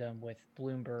tandem with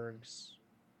Bloomberg's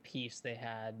piece they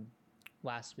had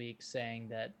last week saying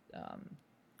that a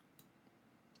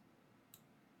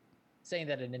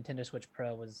Nintendo Switch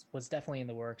Pro was definitely in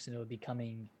the works and it would be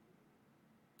coming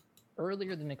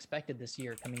earlier than expected this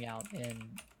year, coming out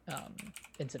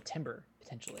in September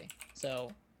potentially.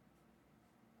 So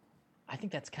I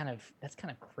think that's kind of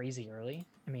crazy early.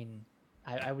 I mean,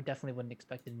 I would definitely wouldn't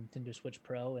expect a Nintendo Switch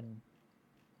Pro in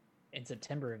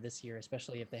September of this year,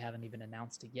 especially if they haven't even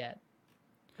announced it yet.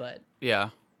 But Yeah.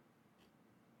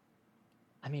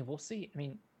 I mean, we'll see. I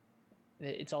mean,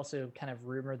 it's also kind of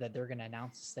rumored that they're going to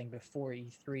announce this thing before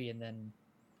E3, and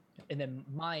then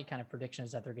my kind of prediction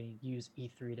is that they're going to use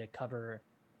E3 to cover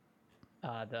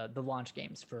the launch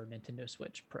games for Nintendo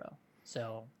Switch Pro.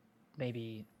 So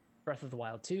maybe Breath of the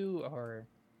Wild 2 or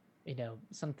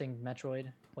something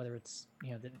Metroid, whether it's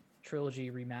the trilogy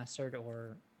remastered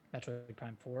or Metroid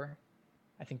Prime 4.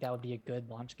 I think that would be a good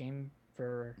launch game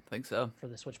I think so. for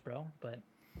the Switch Pro, but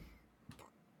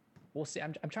we'll see.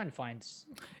 I'm trying to find.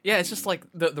 Yeah, it's just like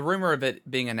the rumor of it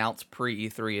being announced pre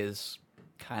E3 is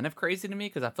kind of crazy to me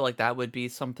because I feel like that would be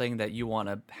something that you want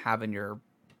to have in your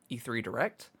E3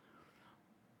 Direct.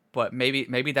 But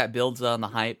maybe that builds on the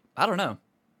hype. I don't know.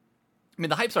 I mean,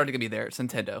 the hype's already gonna be there. It's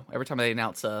Nintendo. Every time they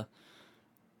announce a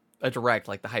Direct,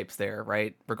 like the hype's there,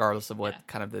 right? Regardless of what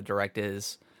kind of the Direct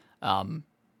is.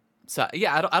 So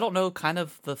yeah, I don't know kind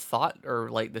of the thought or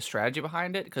like the strategy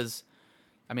behind it because,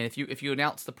 I mean, if you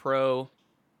announce the Pro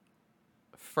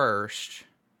first,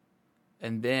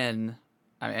 and then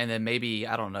maybe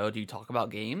I don't know, do you talk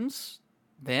about games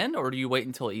then, or do you wait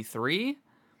until E3?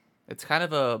 It's kind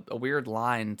of a weird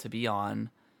line to be on.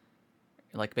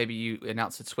 Like maybe you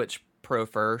announce the Switch Pro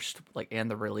first, like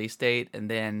and the release date, and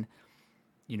then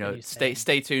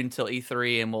stay tuned till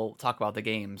E3 and we'll talk about the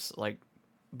games. Like,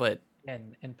 but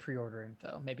and pre-order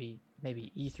info. Maybe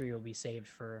E3 will be saved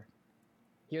for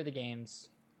here are the games.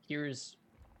 Here's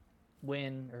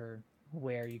when or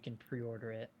where you can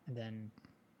pre-order it, and then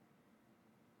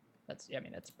that's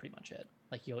pretty much it.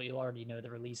 Like you'll already know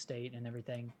the release date and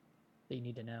everything that you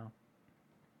need to know.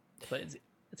 But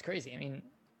it's crazy. I mean,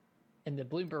 and the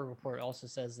Bloomberg report also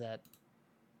says that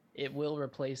it will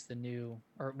replace the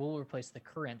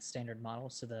current standard model,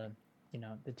 so the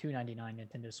 $299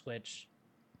 Nintendo Switch,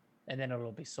 and then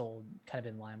it'll be sold kind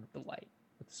of in line with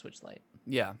the Switch Lite.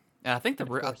 Yeah, and I think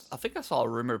I think I saw a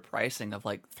rumored pricing of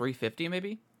like $350,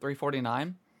 maybe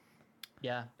 $349.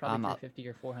 Yeah, probably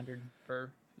 $350 or $400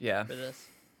 for this.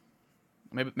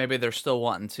 Maybe they're still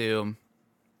wanting to.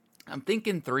 I'm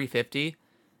thinking $350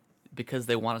 because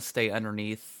they want to stay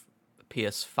underneath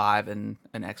PS5 and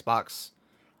Xbox.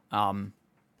 I mean,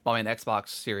 Xbox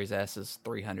Series S is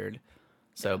 $300,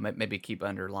 so maybe keep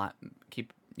kind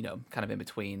of in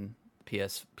between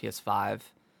PS5,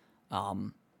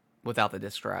 without the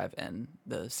disc drive and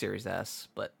the Series S.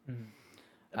 But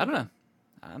I don't know.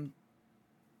 I'm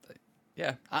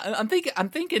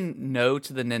thinking no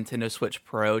to the Nintendo Switch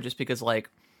Pro just because like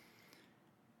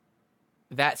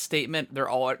that statement there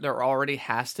already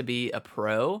has to be a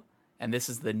Pro. And this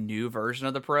is the new version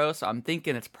of the Pro, so I'm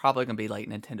thinking it's probably going to be like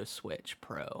Nintendo Switch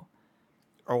Pro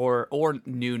or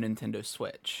new Nintendo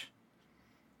Switch.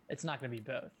 It's not going to be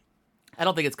both. I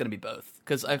don't think it's going to be both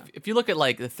because if you look at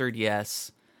like the 3DS,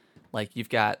 like you've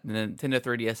got the Nintendo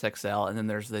 3DS XL and then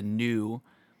there's the new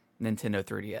Nintendo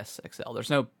 3DS XL. There's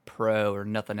no Pro or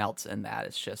nothing else in that.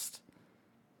 It's just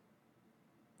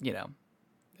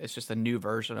it's just a new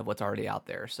version of what's already out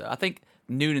there. So I think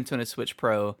new Nintendo Switch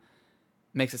Pro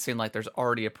makes it seem like there's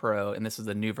already a Pro, and this is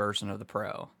the new version of the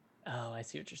Pro. Oh, I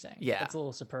see what you're saying. Yeah. It's a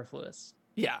little superfluous.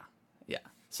 Yeah.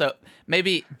 So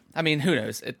maybe, I mean, who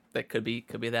knows? That could be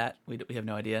that. We have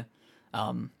no idea.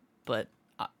 But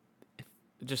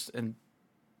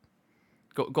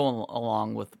going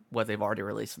along with what they've already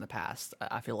released in the past,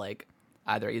 I feel like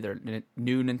either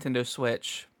new Nintendo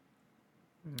Switch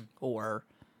or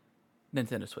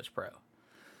Nintendo Switch Pro.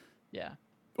 Yeah.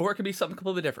 Or it could be something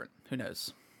completely different. Who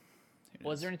knows?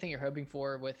 Well, is there anything you're hoping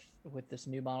for with this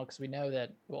new model? Because we know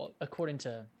that, well, according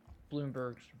to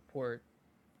Bloomberg's report,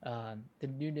 the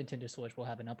new Nintendo Switch will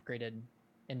have an upgraded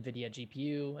NVIDIA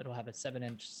GPU. It'll have a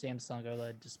 7-inch Samsung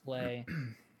OLED display.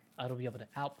 It'll be able to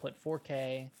output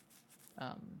 4K.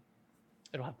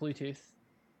 It'll have Bluetooth.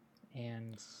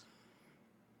 And,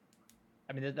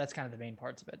 I mean, that's kind of the main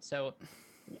parts of it. So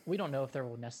we don't know if there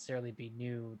will necessarily be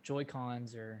new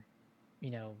Joy-Cons or,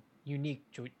 unique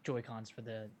Joy-Cons for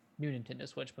the new Nintendo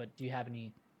Switch. But do you have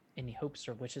any hopes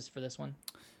or wishes for this one?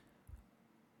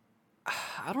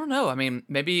 I don't know. I mean,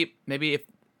 maybe if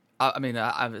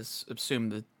I assume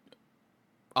that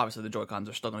obviously the Joy Cons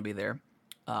are still going to be there.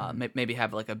 Maybe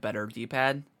have like a better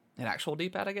D-pad, an actual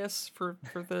D-pad, I guess, for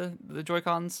the Joy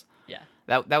Cons. Yeah,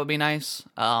 that would be nice.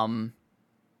 I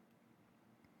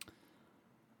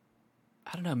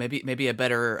don't know. Maybe a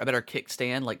better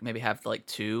kickstand. Like maybe have like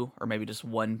two, or maybe just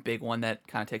one big one that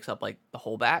kind of takes up like the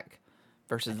whole back,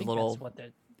 versus the little.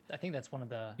 I think that's one of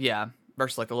the. Yeah,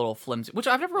 versus like the little flimsy, which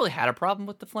I've never really had a problem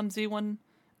with the flimsy one.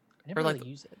 I never really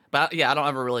use it. But yeah, I don't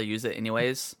ever really use it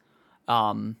anyways.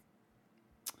 I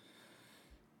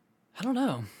don't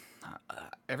know.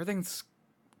 Everything's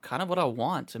kind of what I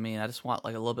want. I mean, I just want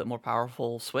like a little bit more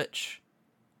powerful Switch.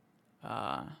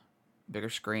 Bigger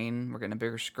screen. We're getting a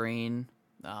bigger screen.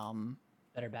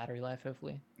 Better battery life,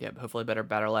 hopefully. Yeah, hopefully better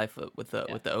battery life with the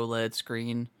OLED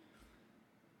screen.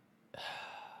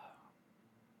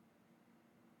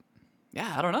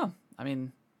 Yeah, I don't know. I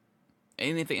mean,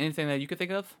 anything that you could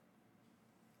think of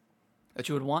that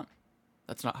you would want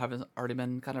that's not having already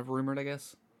been kind of rumored, I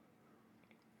guess.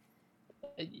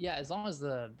 Yeah, as long as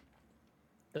the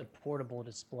portable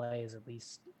display is at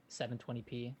least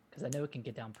 720p, because I know it can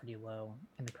get down pretty low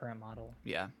in the current model.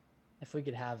 Yeah. If we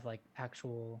could have like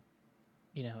actual,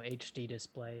 HD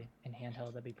display in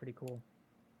handheld, that'd be pretty cool.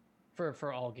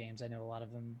 For all games, I know a lot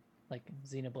of them, like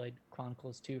Xenoblade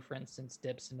Chronicles 2, for instance,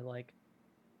 dips into like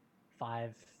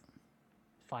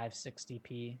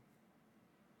 560p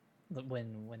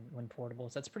when portable.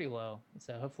 So that's pretty low.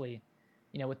 So hopefully,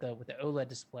 with the OLED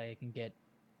display, it can get,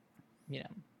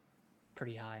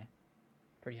 pretty high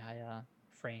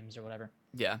frames or whatever.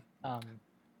 Yeah.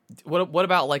 What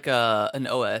about like an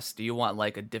OS? Do you want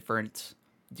like a different?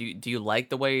 Do you like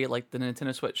the way like the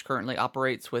Nintendo Switch currently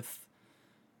operates with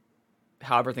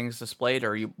how everything's displayed,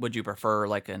 or would you prefer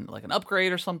like an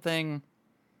upgrade or something?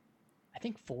 I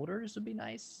think folders would be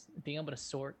nice. Being able to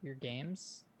sort your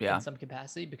games in some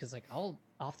capacity, because like I'll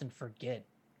often forget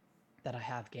that I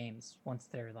have games once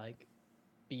they're like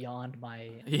beyond my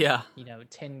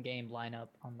 10 game lineup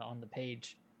on the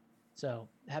page. So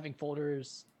having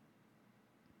folders,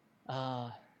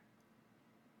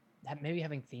 maybe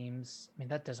having themes. I mean,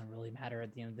 that doesn't really matter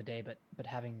at the end of the day, but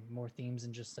having more themes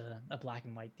than just a black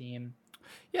and white theme.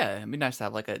 Yeah, it'd be nice to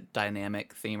have like a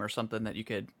dynamic theme or something that you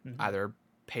could either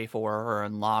pay for or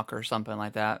unlock or something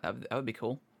like that. That would be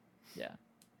cool. Yeah.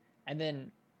 And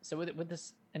then, so with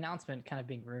this announcement kind of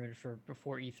being rumored for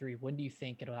before E3, when do you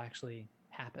think it'll actually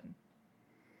happen?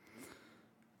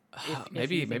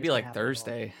 Maybe like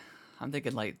Thursday. I'm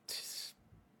thinking like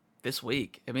this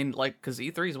week. I mean, like, because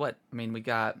E3 is what? I mean, we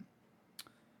got.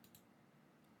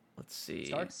 Let's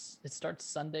see. It starts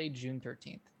Sunday, June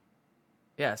 13th.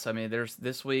 Yeah, so I mean, there's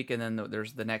this week, and then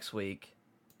there's the next week.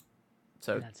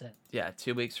 So and that's it. Yeah,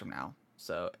 2 weeks from now.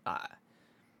 So,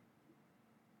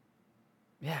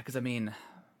 yeah, because I mean,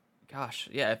 gosh,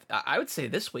 yeah, I would say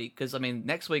this week, because I mean,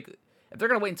 next week, if they're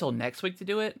gonna wait until next week to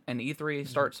do it, and E3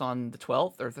 starts on the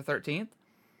 12th or the 13th,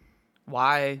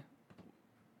 why?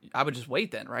 I would just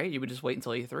wait then, right? You would just wait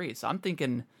until E3. So I'm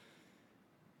thinking,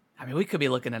 I mean, we could be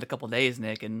looking at a couple days,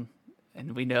 Nick, and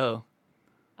we know.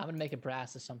 I'm gonna make a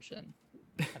brash assumption,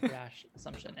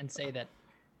 and say that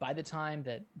by the time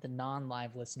that the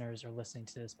non-live listeners are listening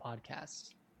to this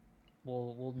podcast,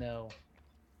 we'll know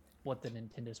what the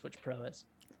Nintendo Switch Pro is.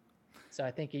 So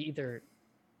I think either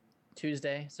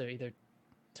Tuesday, so either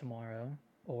tomorrow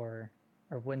or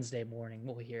Wednesday morning,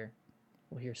 we'll hear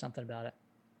something about it.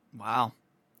 Wow.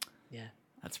 Yeah.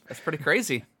 That's pretty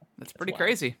crazy. That's pretty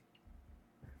crazy.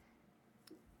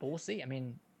 But we'll see. I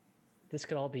mean, this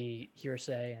could all be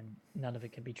hearsay and none of it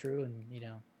could be true. And,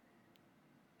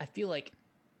 I feel like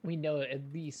we know at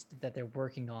least that they're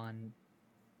working on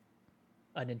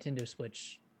a Nintendo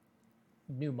Switch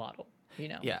new model,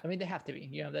 Yeah. I mean, they have to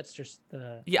be, that's just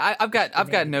the. Yeah, I've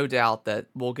got no doubt that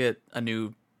we'll get a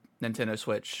new Nintendo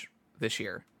Switch this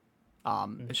year.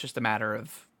 It's just a matter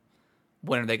of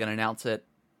when are they going to announce it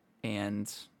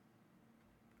and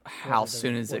how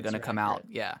soon is it going to come out?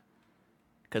 Yeah.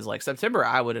 Because like September,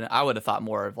 I would have thought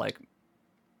more of like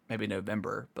maybe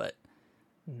November, but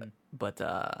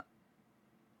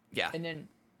yeah. And then,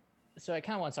 so I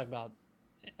kind of want to talk about.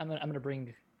 I'm gonna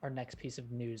bring our next piece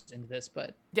of news into this,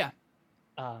 but yeah,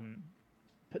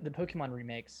 the Pokemon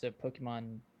remakes, so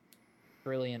Pokemon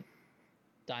Brilliant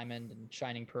Diamond and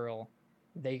Shining Pearl,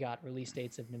 they got release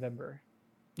dates of November.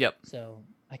 Yep. So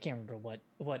I can't remember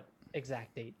what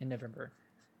exact date in November.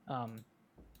 But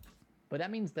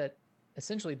that means that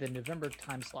essentially the November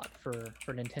time slot for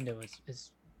Nintendo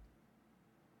is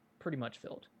pretty much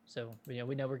filled. So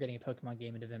we know we're getting a Pokemon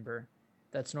game in November.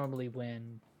 That's normally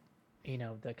when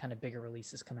the kind of bigger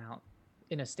releases come out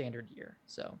in a standard year.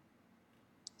 So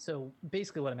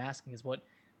basically, what I'm asking is what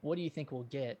do you think we'll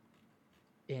get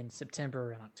in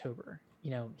September and October?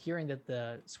 Hearing that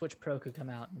the Switch Pro could come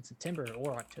out in September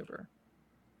or October,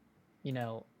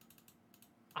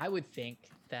 I would think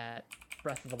that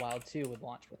Breath of the Wild 2 would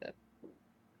launch with it.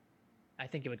 I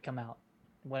think it would come out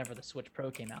whenever the Switch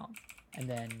Pro came out, and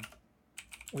then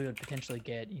we would potentially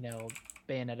get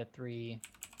Bayonetta 3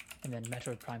 and then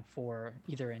Metroid Prime 4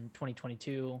 either in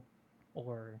 2022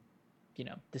 or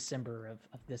December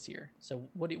of this year. So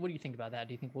what do you think about that?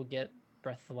 Do you think we'll get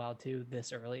Breath of the Wild 2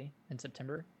 this early in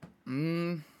September?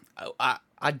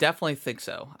 I definitely think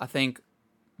so. I think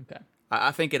Okay.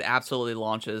 I think it absolutely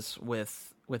launches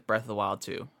with Breath of the Wild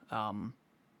 2.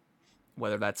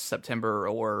 Whether that's September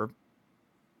or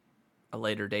a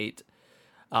later date.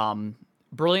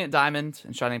 Brilliant Diamond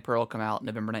and Shining Pearl come out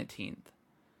November 19th.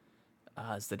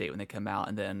 Is the date when they come out,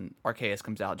 and then Arceus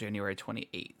comes out January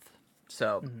 28th.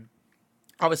 So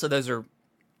obviously those are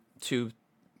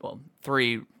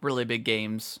three really big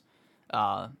games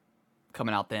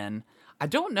coming out then. I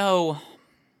don't know.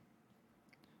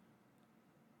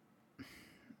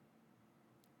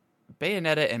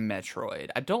 Bayonetta and Metroid.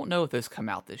 I don't know if those come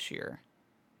out this year.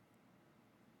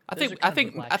 I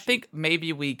think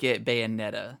maybe we get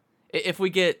Bayonetta. If we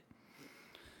get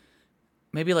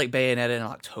maybe like Bayonetta in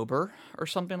October or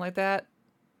something like that.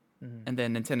 And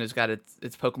then Nintendo's got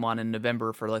its Pokemon in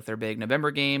November for like their big November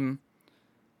game.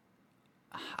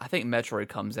 I think Metroid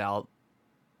comes out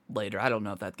later. I don't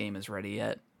know if that game is ready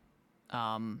yet.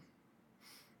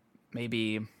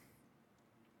 Maybe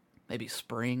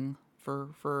spring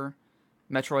for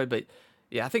Metroid, but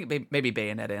yeah, I think maybe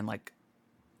Bayonetta in like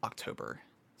October.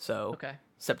 So okay.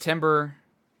 September,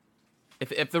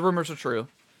 if the rumors are true,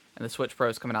 and the Switch Pro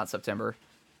is coming out in September,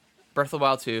 Breath of the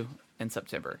Wild 2 in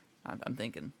September. I'm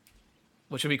thinking,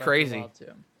 which would be crazy.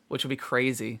 Which would be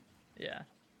crazy. Yeah,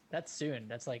 that's soon.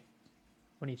 That's like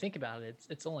when you think about it,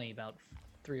 it's only about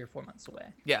 3 or 4 months away.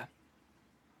 Yeah.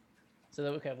 So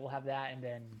okay, we'll have that, and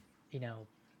then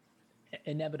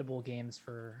inevitable games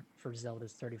for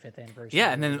Zelda's 35th anniversary.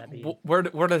 Yeah, and then where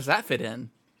does that fit in?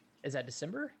 Is that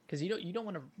December? Because you don't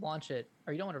want to launch it,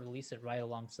 or you don't want to release it right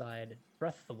alongside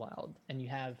Breath of the Wild, and you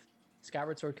have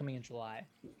Skyward Sword coming in July,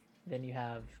 then you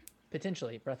have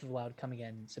potentially Breath of the Wild coming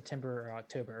in September or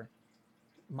October.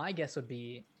 My guess would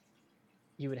be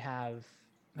you would have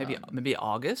maybe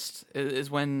August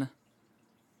is when.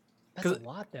 That's a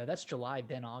lot though. That's July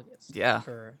then August. Yeah.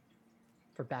 For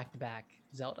back-to-back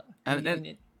Zelda.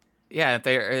 If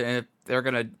they're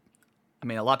gonna, I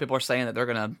mean, a lot of people are saying that they're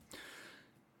gonna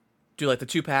do like the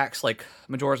 2-packs, like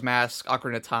Majora's Mask,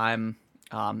 Ocarina of Time.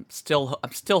 I'm still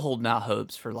holding out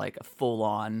hopes for like a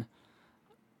full-on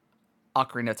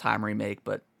Ocarina of Time remake,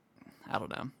 but I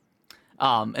don't know.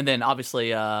 And then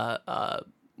obviously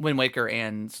Wind Waker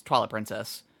and Twilight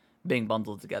Princess being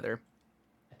bundled together.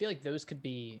 I feel like those could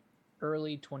be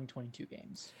early 2022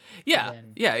 games. Yeah,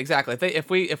 yeah, exactly. If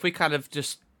we kind of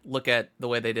just look at the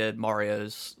way they did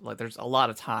Mario's, like there's a lot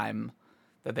of time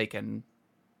that they can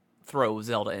throw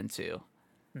Zelda into.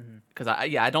 Because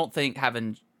I don't think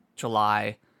having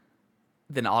July,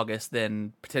 then August,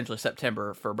 then potentially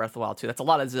September for Breath of the Wild 2. That's a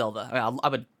lot of Zelda. I mean, I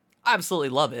would absolutely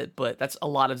love it, but that's a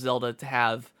lot of Zelda to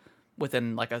have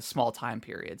within like a small time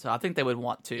period. So I think they would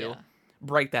want to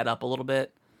break that up a little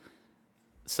bit.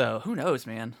 So who knows,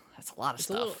 man? That's a lot of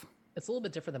stuff. It's a little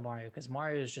bit different than Mario because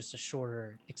Mario is just a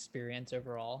shorter experience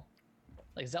overall.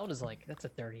 Like Zelda's like that's a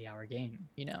 30-hour game,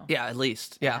 Yeah, at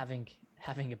least. Yeah.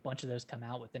 Having a bunch of those come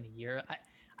out within a year,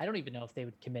 I don't even know if they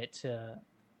would commit to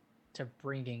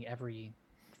bringing every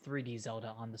 3D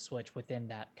Zelda on the Switch within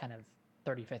that kind of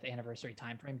 35th anniversary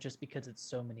time frame, just because it's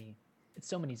so many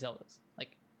Zeldas.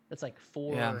 Like that's like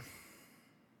four. Yeah.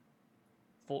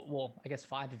 Well, I guess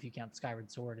 5 if you count Skyward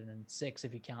Sword, and then 6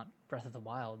 if you count Breath of the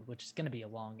Wild, which is going to be a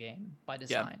long game by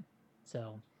design.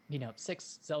 So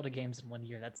 6 Zelda games in 1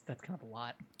 year. That's kind of a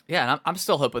lot. Yeah, and I'm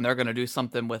still hoping they're going to do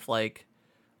something with like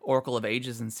Oracle of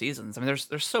Ages and Seasons. I mean,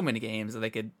 there's so many games that they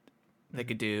could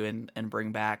do and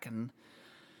bring back, and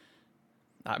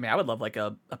I mean, I would love like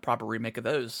a proper remake of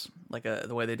those, like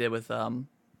the way they did with I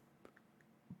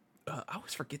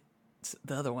always forget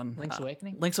the other one. Link's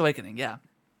Awakening. Link's Awakening, yeah.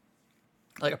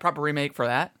 Like a proper remake for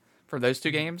those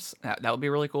 2 games. That would be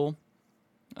really cool.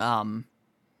 I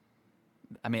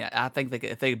mean, I think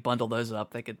if they bundle those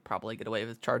up, they could probably get away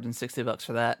with charging $60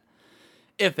 for that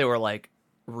if they were like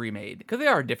remade, because they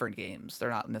are different games. They're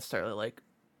not necessarily like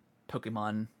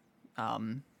Pokemon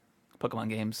Pokemon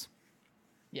games.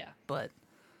 Yeah. But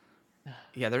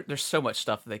yeah, there's so much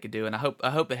stuff that they could do, and I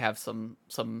hope they have some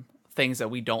things that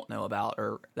we don't know about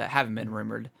or that haven't been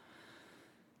rumored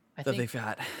I that think they've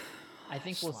got. I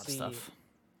think Just we'll a lot of see stuff.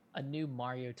 a new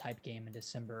Mario type game in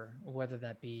December, whether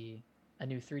that be a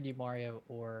new 3D Mario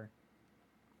or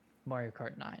Mario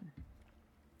Kart 9.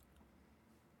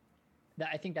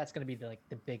 I think that's going to be the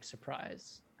big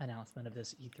surprise announcement of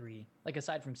this E3. Like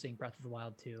aside from seeing Breath of the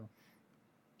Wild 2,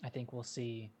 I think we'll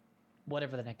see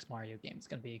whatever the next Mario game is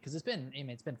going to be, because it's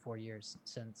been 4 years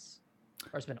since,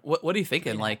 or it's been What are you 3.5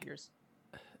 thinking? Like, years.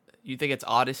 you think it's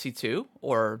Odyssey 2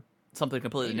 or something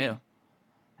completely Maybe. new?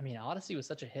 I mean, Odyssey was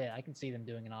such a hit. I can see them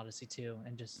doing an Odyssey 2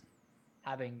 and just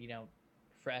having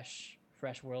fresh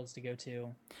worlds to go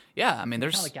to. Yeah, I mean, Kind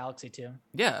there's of like Galaxy 2.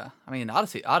 yeah, I mean,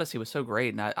 Odyssey was so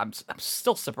great, and I'm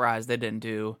still surprised they didn't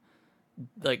do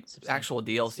like Substantial actual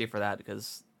DLC for that,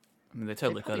 because I mean they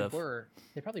totally could have.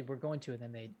 They probably were going to, and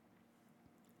then they,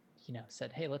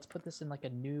 said, "Hey, let's put this in like a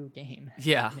new game."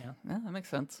 Yeah, yeah, that makes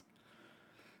sense.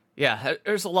 Yeah,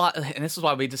 there's a lot, and this is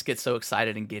why we just get so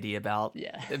excited and giddy about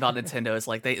Yeah. Nintendo. Is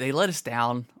like they let us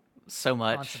down so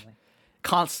much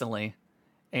constantly,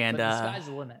 and But the sky's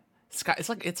the limit.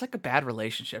 it's like a bad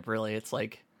relationship, really. It's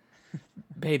like,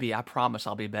 baby, I promise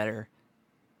I'll be better,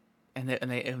 and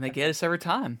they get us every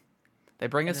time. They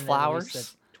bring us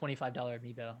flowers. $25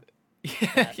 amiibo.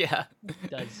 Yeah.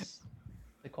 Does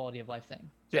the quality of life thing.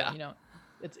 So, Yeah.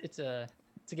 It's a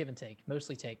give and take.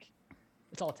 Mostly take.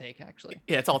 It's all take, actually.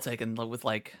 Yeah, it's all taken with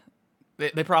like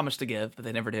they promise to give, but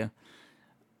they never do.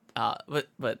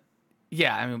 But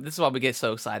yeah, I mean, this is why we get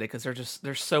so excited, because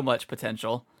there's so much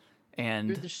potential,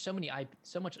 and There's so many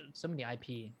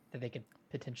IP that they could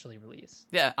potentially release.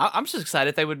 yeah, I'm just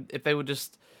excited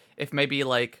if maybe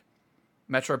like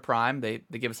Metroid Prime, they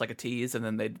give us like a tease, and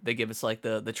then they give us like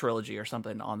the trilogy or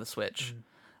something on the Switch.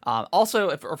 Also,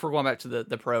 if we're going back to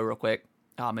the Pro real quick,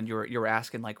 and you were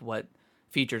asking like what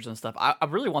features and stuff, I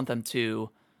really want them to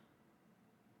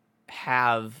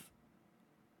have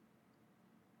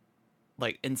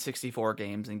like N64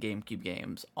 games and GameCube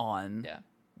games on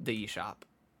the eShop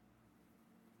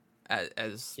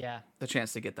as the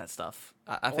chance to get that stuff.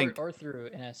 I think, or through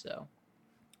NSO.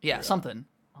 Yeah, something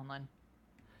Online.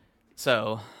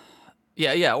 So,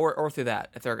 yeah, or through that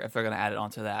if they're gonna add it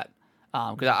onto that,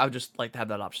 because I would just like to have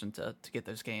that option to get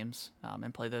those games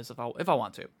and play those if I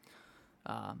want to.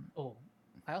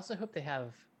 I also hope they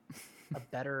have a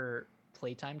better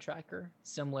playtime tracker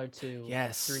similar to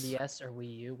 3DS or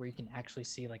Wii U, where you can actually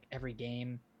see like every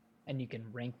game and you can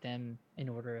rank them in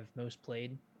order of most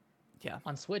played. Yeah.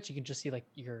 On Switch, you can just see like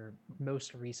your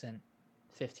most recent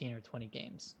 15 or 20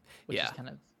 games, which is kind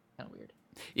of weird.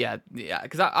 Yeah,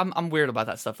 because I'm weird about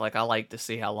that stuff. Like, I like to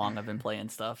see how long I've been playing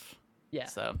stuff. Yeah.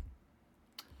 So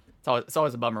it's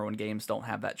always a bummer when games don't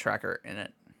have that tracker in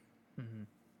it. Mm-hmm.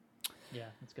 Yeah,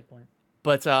 that's a good point.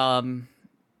 But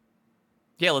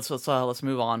yeah, let's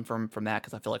move on from that,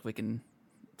 because I feel like we can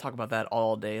talk about that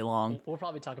all day long. We'll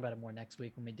probably talk about it more next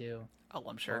week when we do. Oh,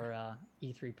 I'm sure. Our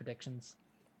E3 predictions.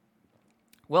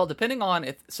 Well, depending on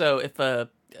if a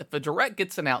direct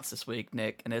gets announced this week,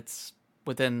 Nick, and it's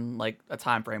within like a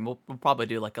time frame, we'll probably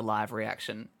do like a live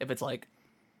reaction if it's like,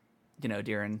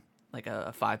 during like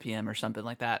a 5 p.m. or something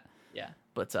like that. Yeah.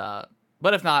 But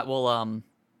if not, we'll I mean,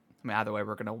 either way,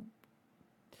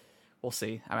 we'll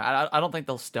see. I mean, I don't think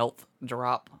they'll stealth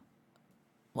drop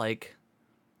like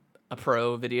a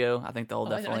Pro video. I think they'll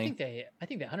definitely. I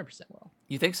think they 100% will.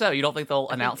 You think so? You don't think they'll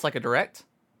announce like a direct?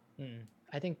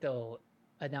 I think they'll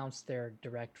announce their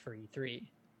direct for E3,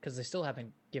 because they still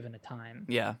haven't given a time.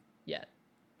 Yeah. Yet,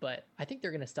 but I think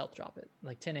they're gonna stealth drop it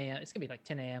like 10 a.m. It's gonna be like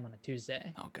 10 a.m. on a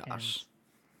Tuesday. Oh gosh.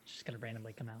 It's just gonna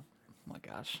randomly come out. Oh my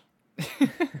gosh.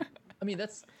 I mean,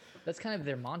 that's kind of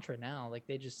their mantra now. Like,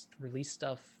 they just release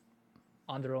stuff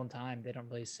on their own time. They don't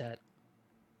really set,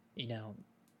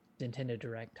 Nintendo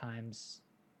Direct times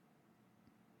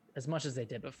as much as they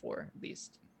did before, at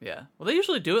least. Yeah. Well, they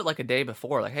usually do it like a day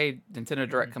before. Like, hey, Nintendo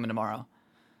Direct coming tomorrow.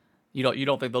 You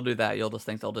don't think they'll do that? You'll just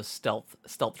think they'll just stealth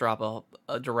drop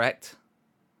a direct.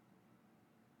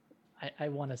 I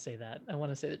want to say that. I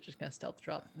want to say they're just gonna stealth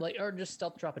drop, or just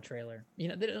stealth drop a trailer. They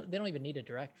don't even need a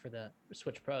direct for the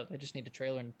Switch Pro. They just need a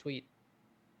trailer and a tweet.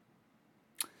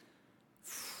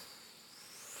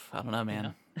 I don't know,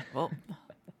 man. Well,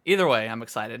 either way, I'm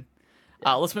excited.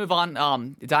 Let's move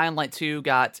on. Dying Light 2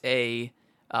 got a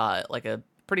like a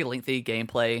pretty lengthy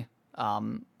gameplay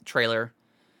trailer.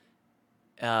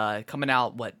 Coming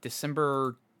out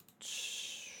December?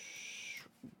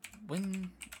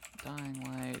 When Dying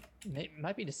Light? It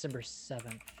might be December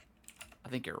 7th. I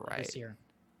think you're right. This year.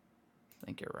 I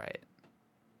think you're right.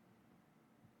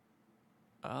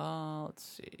 Let's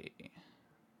see.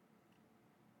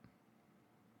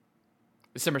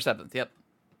 December 7th. Yep.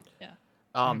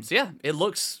 Yeah. So yeah, it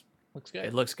looks good.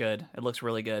 It looks good. It looks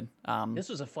really good. This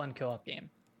was a fun co-op game.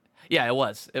 Yeah, it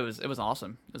was. It was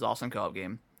awesome. It was an awesome co-op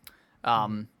game.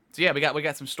 So yeah, we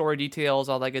got some story details,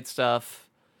 all that good stuff.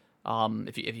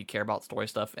 If you care about story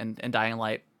stuff and Dying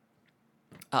Light.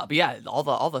 But yeah,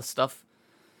 all the stuff.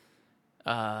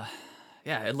 Yeah,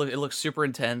 it looks super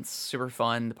intense, super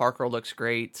fun. The parkour looks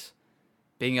great.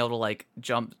 Being able to like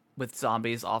jump with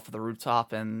zombies off of the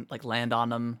rooftop and like land on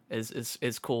them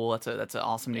is cool. That's an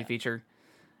awesome new feature.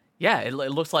 Yeah, it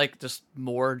looks like just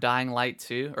more Dying Light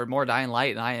 2 or more Dying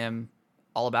Light, and I am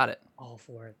all about it. All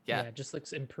for it. Yeah, it just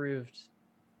looks improved,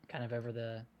 kind of over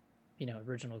the,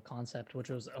 original concept, which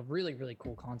was a really really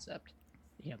cool concept.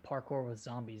 Parkour with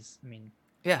zombies. I mean,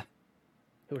 yeah.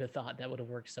 Who would have thought that would have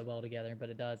worked so well together? But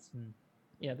it does. And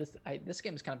this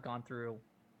game has kind of gone through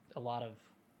a lot of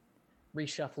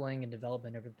reshuffling and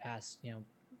development over the past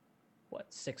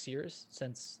 6 years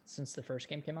since the first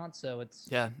game came out. So it's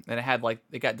and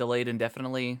it got delayed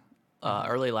indefinitely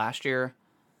early last year.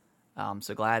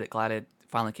 So glad it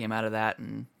finally came out of that,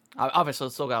 and obviously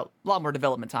it's still got a lot more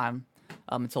development time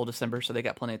until December, so they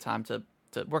got plenty of time to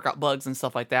work out bugs and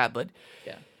stuff like that. But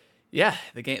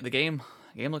the game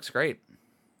looks great.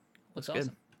 Looks good.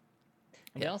 Awesome.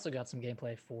 And we also got some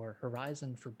gameplay for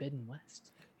Horizon Forbidden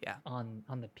West. Yeah. On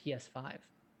the PS5.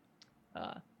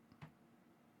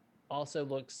 Also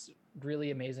looks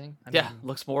really amazing. I mean,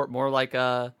 looks more like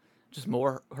just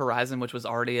more Horizon, which was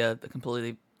already a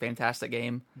completely fantastic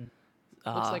game.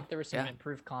 Looks like there was some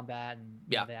improved combat,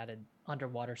 and they added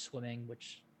underwater swimming,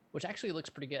 which actually looks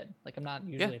pretty good. Like, I'm not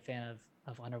usually a fan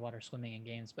of underwater swimming in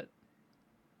games, but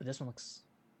this one looks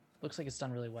like it's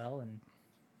done really well, and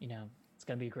it's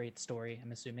gonna be a great story,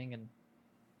 I'm assuming. And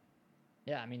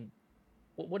I mean,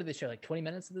 what did they show? Like 20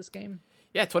 minutes of this game?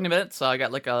 Yeah, 20 minutes. I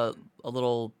got like a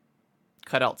little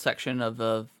cutout section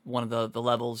of one of the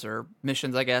levels or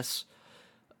missions, I guess.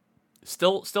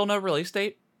 Still no release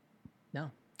date.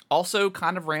 No. Also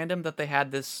kind of random that they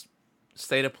had this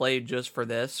state of play just for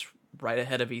this right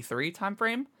ahead of E3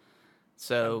 timeframe.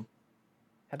 So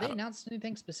have they announced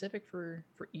anything specific for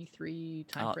E3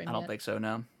 timeframe? I don't think so,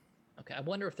 no. Okay, I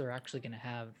wonder if they're actually going to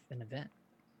have an event.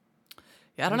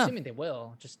 Yeah, I don't know. I'm assuming they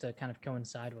will, just to kind of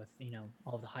coincide with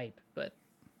all the hype. But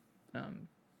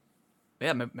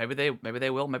yeah, maybe they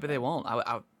will, maybe they won't.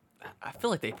 I feel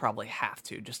like they probably have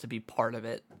to, just to be part of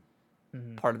it,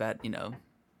 part of that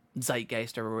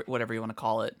zeitgeist or whatever you want to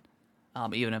call it.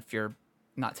 Even if you're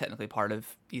not technically part of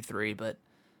E3, but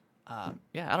I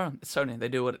don't know. It's Sony. They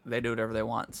do whatever they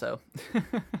want. So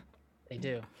they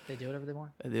do whatever they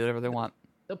want. They do whatever they want.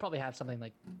 They'll probably have something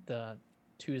like the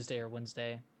Tuesday or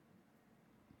Wednesday,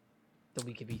 the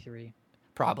week of E3.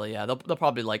 Probably, yeah. They'll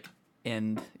probably like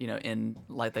end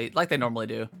like they normally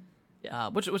do. Yeah.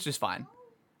 Which is fine.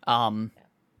 Yeah,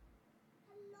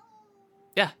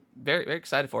 very very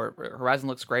excited for it. Horizon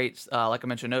looks great. Like I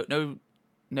mentioned,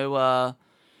 no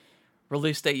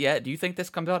release date yet. Do you think this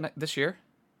comes out this year,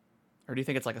 or do you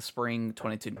think it's like a spring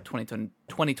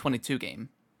 2022 game?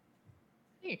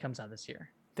 I think it comes out this year.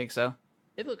 Think so?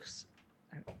 It looks.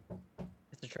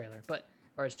 It's a trailer,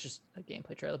 or it's just a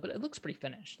gameplay trailer, but it looks pretty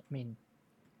finished. I mean,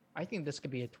 I think this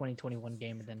could be a 2021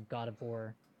 game, and then God of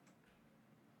War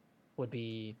would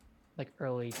be like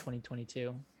early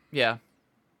 2022. Yeah, I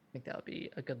think that would be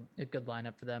a good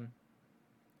lineup for them.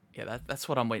 Yeah, that's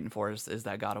what I'm waiting for is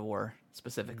that God of War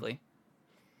specifically.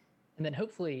 And then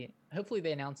hopefully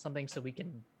they announce something so we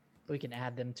can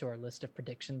add them to our list of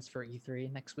predictions for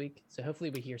E3 next week. So hopefully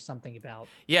we hear something about.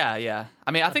 Yeah.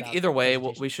 I mean, I think either way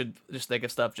we should just think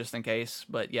of stuff just in case.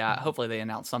 But yeah, hopefully they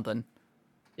announce something.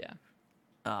 Yeah.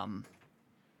 And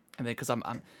then because I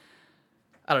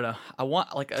don't know. I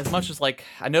want, like, as much as like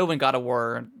I know when God of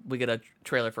War we get a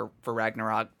trailer for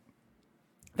Ragnarok,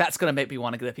 that's gonna make me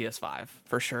want to get a PS5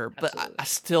 for sure. But I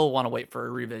still want to wait for a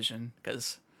revision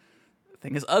because the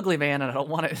thing is ugly, man, and I don't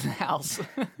want it in the house.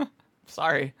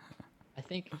 Sorry. I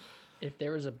think if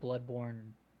there was a Bloodborne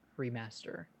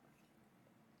remaster,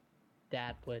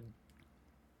 that would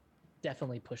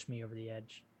definitely push me over the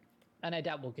edge. And I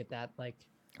doubt we'll get that,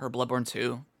 or Bloodborne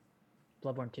 2.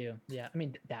 Bloodborne 2. Yeah, I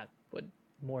mean that would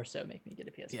more so make me get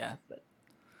a PS5. Yeah. But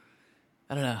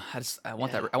I don't know. I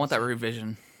want that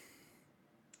revision.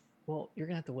 Well, you're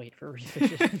gonna have to wait for a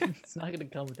revision. It's not gonna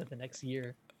come within the next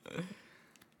year.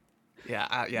 Yeah,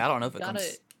 I don't know if it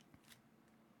comes.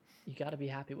 You gotta be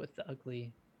happy with the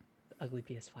ugly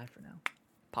PS5 for now.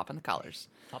 Popping the collars.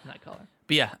 Popping that collar.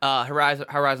 But yeah,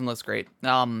 Horizon looks great.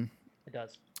 It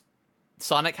does.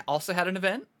 Sonic also had an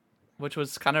event, which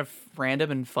was kind of random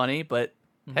and funny, but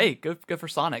Hey, good for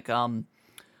Sonic.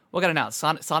 What got announced?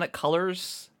 Sonic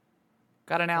Colors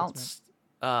got announced.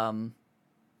 What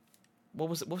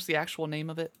was the actual name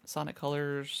of it? Sonic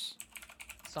Colors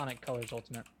Sonic Colors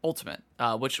Ultimate. Ultimate.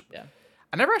 Which Yeah.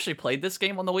 I never actually played this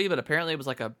game on the Wii, but apparently it was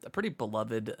like a pretty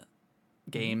beloved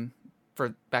game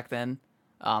for back then.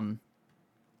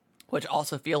 Which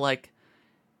also feel like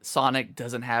Sonic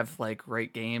doesn't have like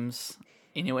great games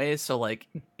anyways, so like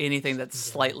anything that's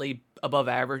slightly above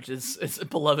average is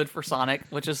beloved for Sonic,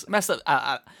 which is messed up.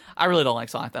 I really don't like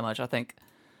Sonic that much. I think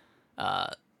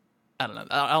I don't know.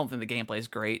 I don't think the gameplay is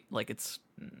great. Like it's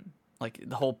like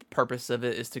the whole purpose of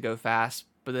it is to go fast,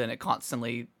 but then it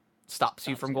constantly stops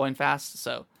you from going fast.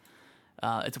 So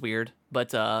it's weird.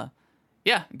 But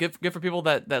yeah, good for people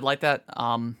that like that.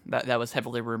 That was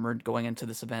heavily rumored going into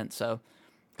this event. So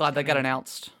glad that got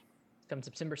announced. Comes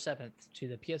September 7th to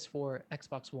the PS4,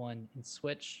 Xbox One, and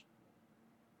Switch.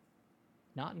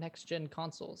 Not next gen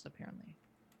consoles, apparently,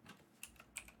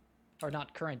 or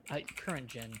not current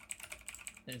gen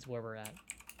is where we're at.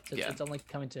 So it's only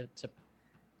coming to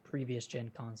previous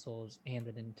gen consoles and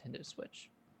the Nintendo Switch.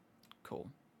 Cool.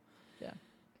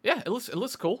 Yeah, it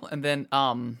looks cool. And then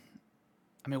I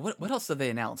mean, what else did they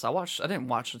announce? I didn't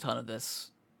watch a ton of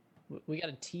this. We got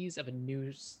a tease of a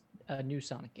new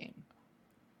Sonic game.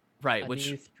 Right, which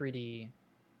new 3D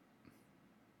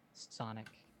Sonic.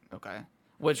 Okay.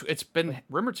 Which it's been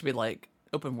rumored to be like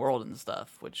open world and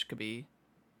stuff, which could be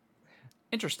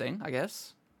interesting, I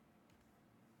guess.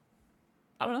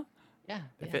 I don't know. Yeah.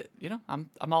 If it, I'm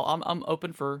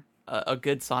open for a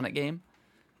good Sonic game.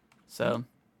 So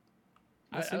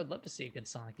I would love to see a good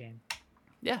Sonic game.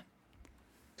 Yeah.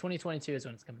 2022 is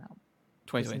when it's coming out.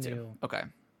 2022. Okay.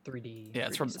 3D. Yeah,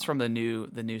 it's from the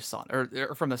new Sonic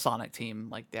or from the Sonic team,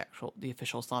 like the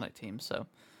official Sonic team. So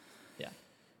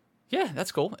yeah,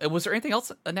 that's cool. Was there anything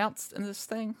else announced in this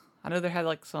thing? I know they had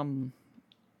like some.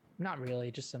 Not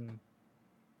really, just some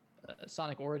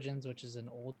Sonic Origins, which is an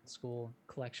old school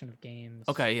collection of games.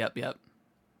 Okay. Yep.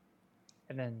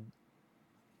 And then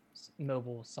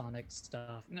mobile Sonic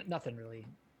stuff. Nothing really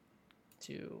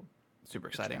too super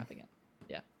exciting.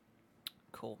 Yeah.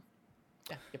 Cool.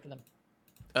 Yeah, good for them.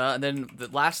 And then the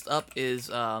last up is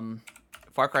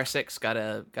Far Cry 6 got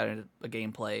a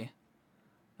gameplay,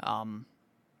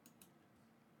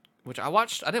 which I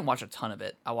watched. I didn't watch a ton of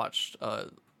it. I watched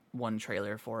one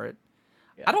trailer for it.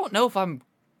 Yeah. I don't know if I'm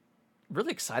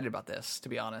really excited about this, to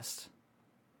be honest.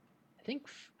 I think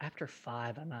after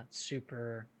 5, I'm not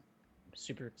super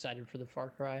excited for the Far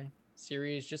Cry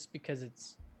series, just because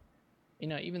it's,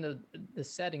 even though the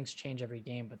settings change every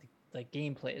game, but the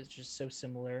gameplay is just so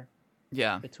similar.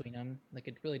 Yeah. Between them, like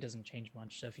it really doesn't change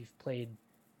much. So if you've played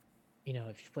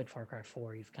Far Cry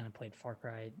 4, you've kind of played Far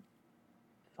Cry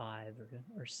 5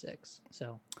 or 6.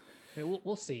 So I mean,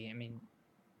 we'll see. I mean,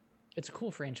 it's a cool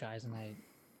franchise, and I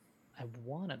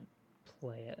want to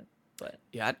play it, but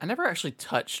yeah, I never actually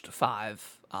touched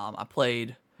 5. I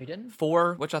played. You didn't?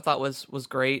 4, which I thought was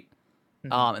great,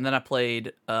 and then I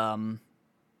played Far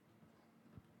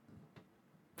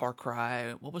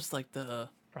Cry. What was like the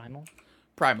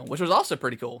Primal, which was also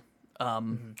pretty cool. But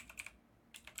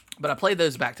I played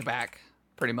those back to back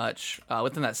pretty much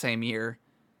within that same year,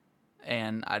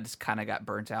 and I just kind of got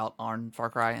burnt out on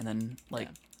Far Cry. And then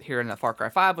hearing that Far Cry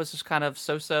 5 was just kind of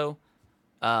so.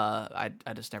 I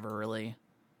just never really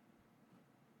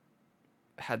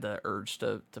had the urge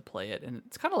to play it, and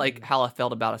it's kind of like how I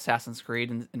felt about Assassin's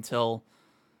Creed until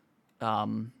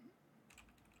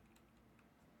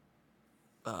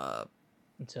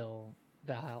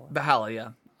Valhalla,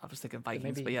 yeah. I was thinking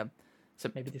Vikings, but yeah.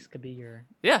 So maybe this could be your.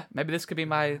 Yeah, maybe this could be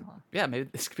my. Valhalla. Yeah, maybe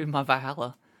this could be my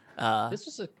Valhalla. This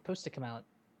was supposed to come out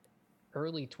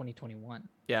early 2021.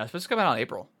 Yeah, it was supposed to come out in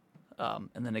April, and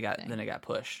then it got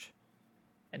pushed.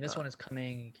 And this one is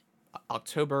coming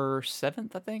October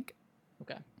 7th, I think.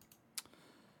 Okay.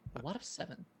 A lot of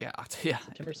 7. Yeah.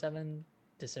 September 7th,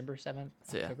 December 7th,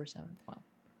 October 7th. Wow.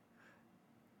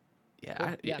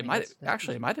 Yeah, it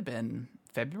might have been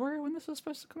February when this was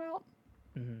supposed to come out.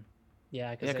 Mm-hmm.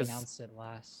 Yeah, because they announced it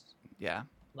last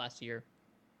year.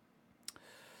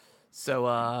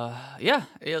 So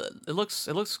it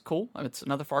looks cool. I mean, it's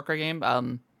another Far Cry game.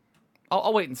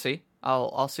 I'll wait and see.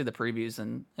 I'll see the previews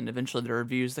and eventually the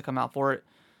reviews that come out for it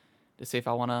to see if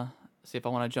I wanna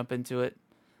jump into it.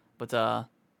 But I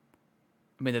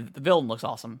mean the villain looks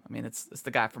awesome. I mean it's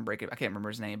the guy from Breaking. I can't remember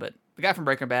his name, but the guy from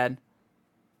Breaking Bad.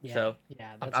 Yeah, so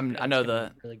I know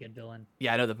the really good villain.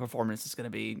 Yeah, I know the performance is gonna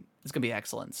be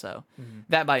excellent. So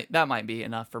that might be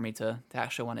enough for me to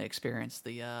actually want to experience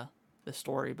the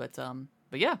story. But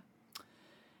yeah,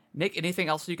 Nick, anything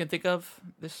else you can think of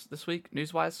this week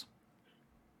news wise?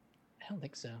 I don't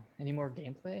think so. Any more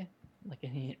gameplay? Like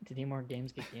did any more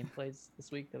games get gameplays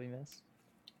this week that we missed?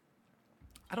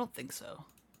 I don't think so.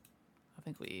 I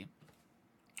think we,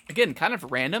 again, kind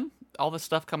of random. All this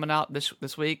stuff coming out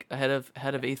this week ahead of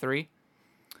E3.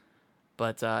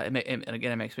 But and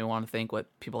again, it makes me want to think what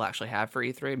people actually have for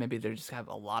E3. Maybe they just have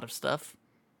a lot of stuff,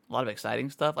 a lot of exciting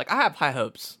stuff. Like, I have high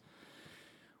hopes.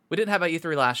 We didn't have an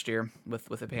E3 last year with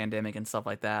the pandemic and stuff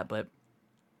like that, but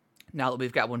now that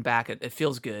we've got one back, it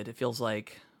feels good. It feels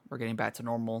like we're getting back to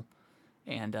normal,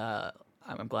 and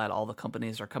I'm glad all the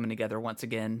companies are coming together once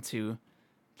again to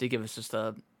give us just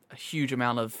a huge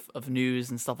amount of news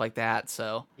and stuff like that.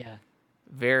 So Yeah.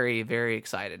 very, very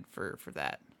excited for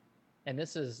that. And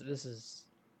this is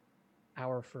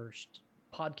our first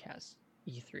podcast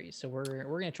E3, so we're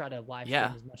gonna try to live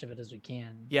stream as much of it as we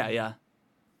can. Yeah.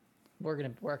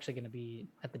 We're actually gonna be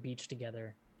at the beach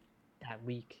together that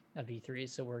week of E3,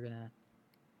 so we're gonna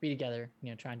be together,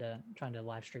 trying to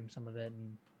live stream some of it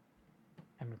and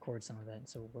record some of it.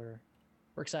 So we're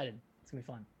excited. It's gonna be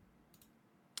fun.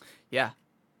 Yeah,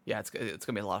 it's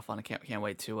gonna be a lot of fun. I can't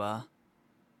wait to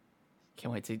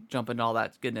jump into all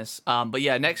that goodness. But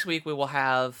yeah, next week we will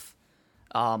have,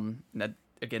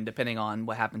 again, depending on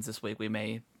what happens this week, we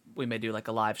may do like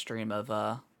a live stream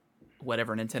of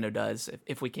whatever Nintendo does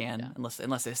if we can, unless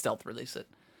they stealth release it.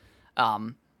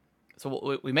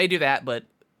 So we may do that, but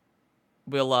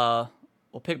we'll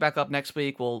pick back up next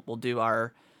week. We'll do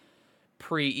our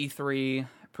pre E3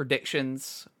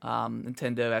 predictions,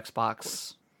 Nintendo,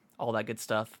 Xbox, all that good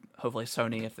stuff. Hopefully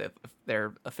Sony, if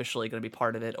they're officially going to be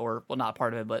part of it, or well, not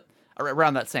part of it, but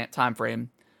around that same time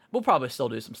frame, we'll probably still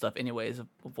do some stuff anyways of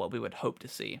what we would hope to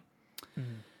see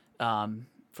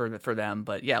for them.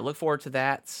 But yeah, look forward to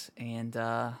that. And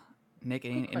Nick,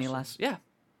 any last? Yeah.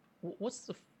 What's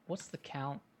the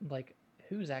count? Like,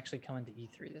 who's actually coming to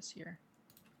E3 this year?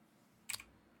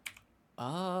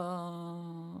 Because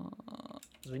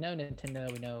we know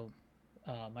Nintendo, we know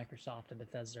Microsoft and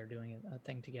Bethesda are doing a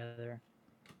thing together.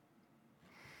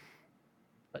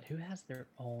 But who has their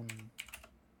own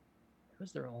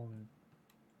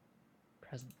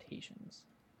presentations?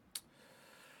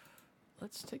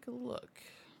 Let's take a look.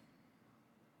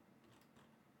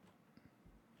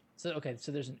 So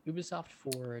there's an Ubisoft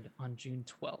Forward on June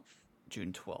 12th.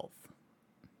 June 12th.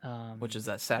 Which is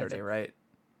that Saturday, right?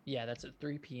 Yeah, that's at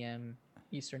 3 p.m.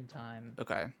 Eastern time.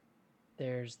 Okay.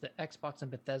 There's the Xbox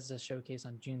and Bethesda showcase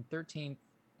on June 13th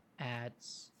at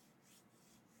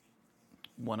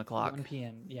 1 o'clock. 1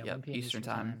 p.m. Yeah, yep, 1 p.m. Eastern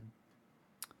time.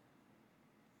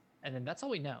 And then that's all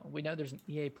we know. We know there's an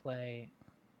EA Play.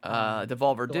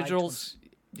 Devolver Digital's.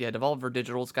 Yeah, Devolver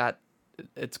Digital's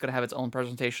it's going to have its own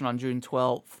presentation on June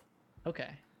 12th. Okay.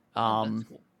 That's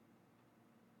cool.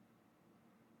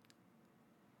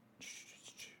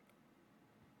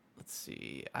 Let's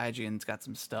see. IGN's got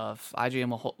some stuff. IGN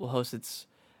will host its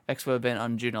Expo event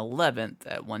on June 11th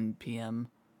at 1 p.m.,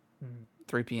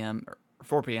 3 p.m., or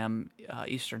 4 p.m.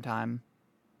 Eastern time.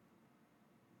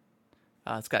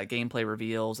 It's got gameplay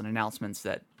reveals and announcements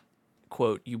that,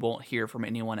 quote, you won't hear from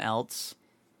anyone else.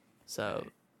 So,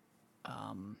 it's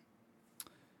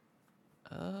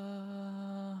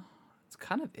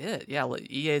kind of it. Yeah,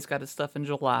 EA's got its stuff in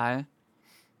July.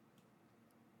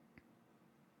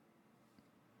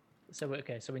 So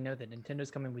we know that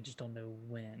Nintendo's coming. We just don't know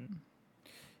when.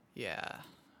 Yeah.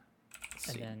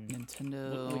 Let's see. Then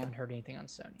Nintendo. We haven't heard anything on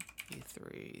Sony.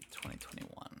 E3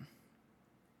 2021.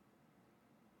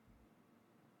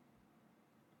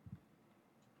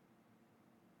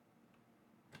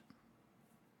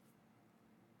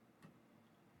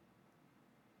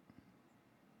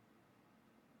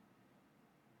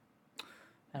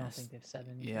 I don't think they've said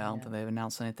anything. Yeah, I don't think they've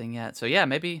announced anything yet. So yeah,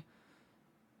 maybe.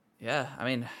 Yeah, I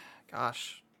mean,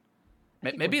 gosh,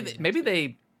 maybe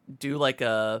they do like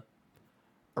a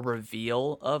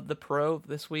reveal of the Pro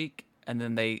this week, and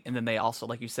then they also,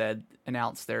 like you said,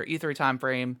 announce their E3 time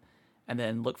frame, and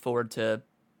then look forward to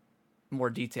more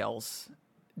details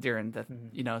during the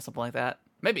something like that.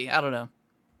 Maybe, I don't know.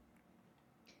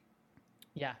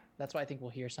 Yeah, that's why I think we'll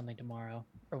hear something tomorrow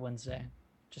or Wednesday,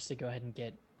 just to go ahead and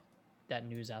get that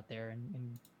news out there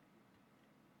and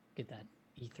get that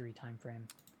E3 time frame.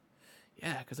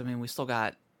 Yeah, because I mean, we still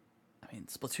got,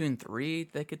 Splatoon 3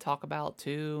 they could talk about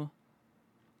too.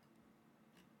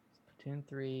 Splatoon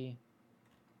 3.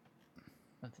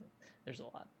 There's a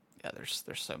lot. Yeah, there's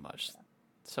so much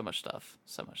stuff.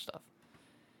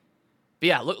 But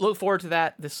yeah, look forward to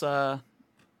that this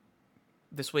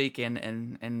week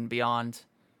and beyond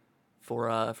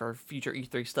for future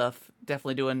E3 stuff.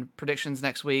 Definitely doing predictions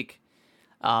next week.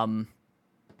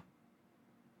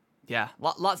 Yeah,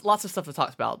 lots of stuff to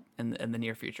talk about in the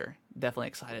near future. Definitely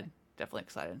excited. definitely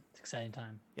excited. It's an exciting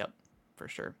time. Yep, for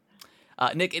sure.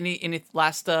 Nick, any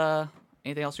last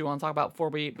anything else you want to talk about before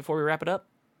we wrap it up?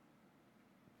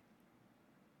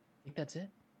 I think that's it.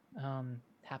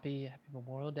 Happy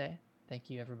Memorial Day. Thank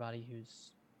you everybody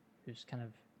who's kind of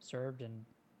served and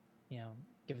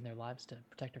given their lives to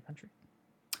protect our country.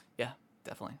 Yeah,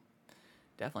 definitely.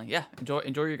 Yeah,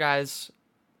 enjoy your guys'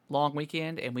 long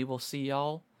weekend, and we will see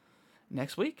y'all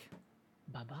next week.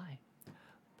 Bye bye.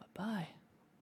 Bye bye.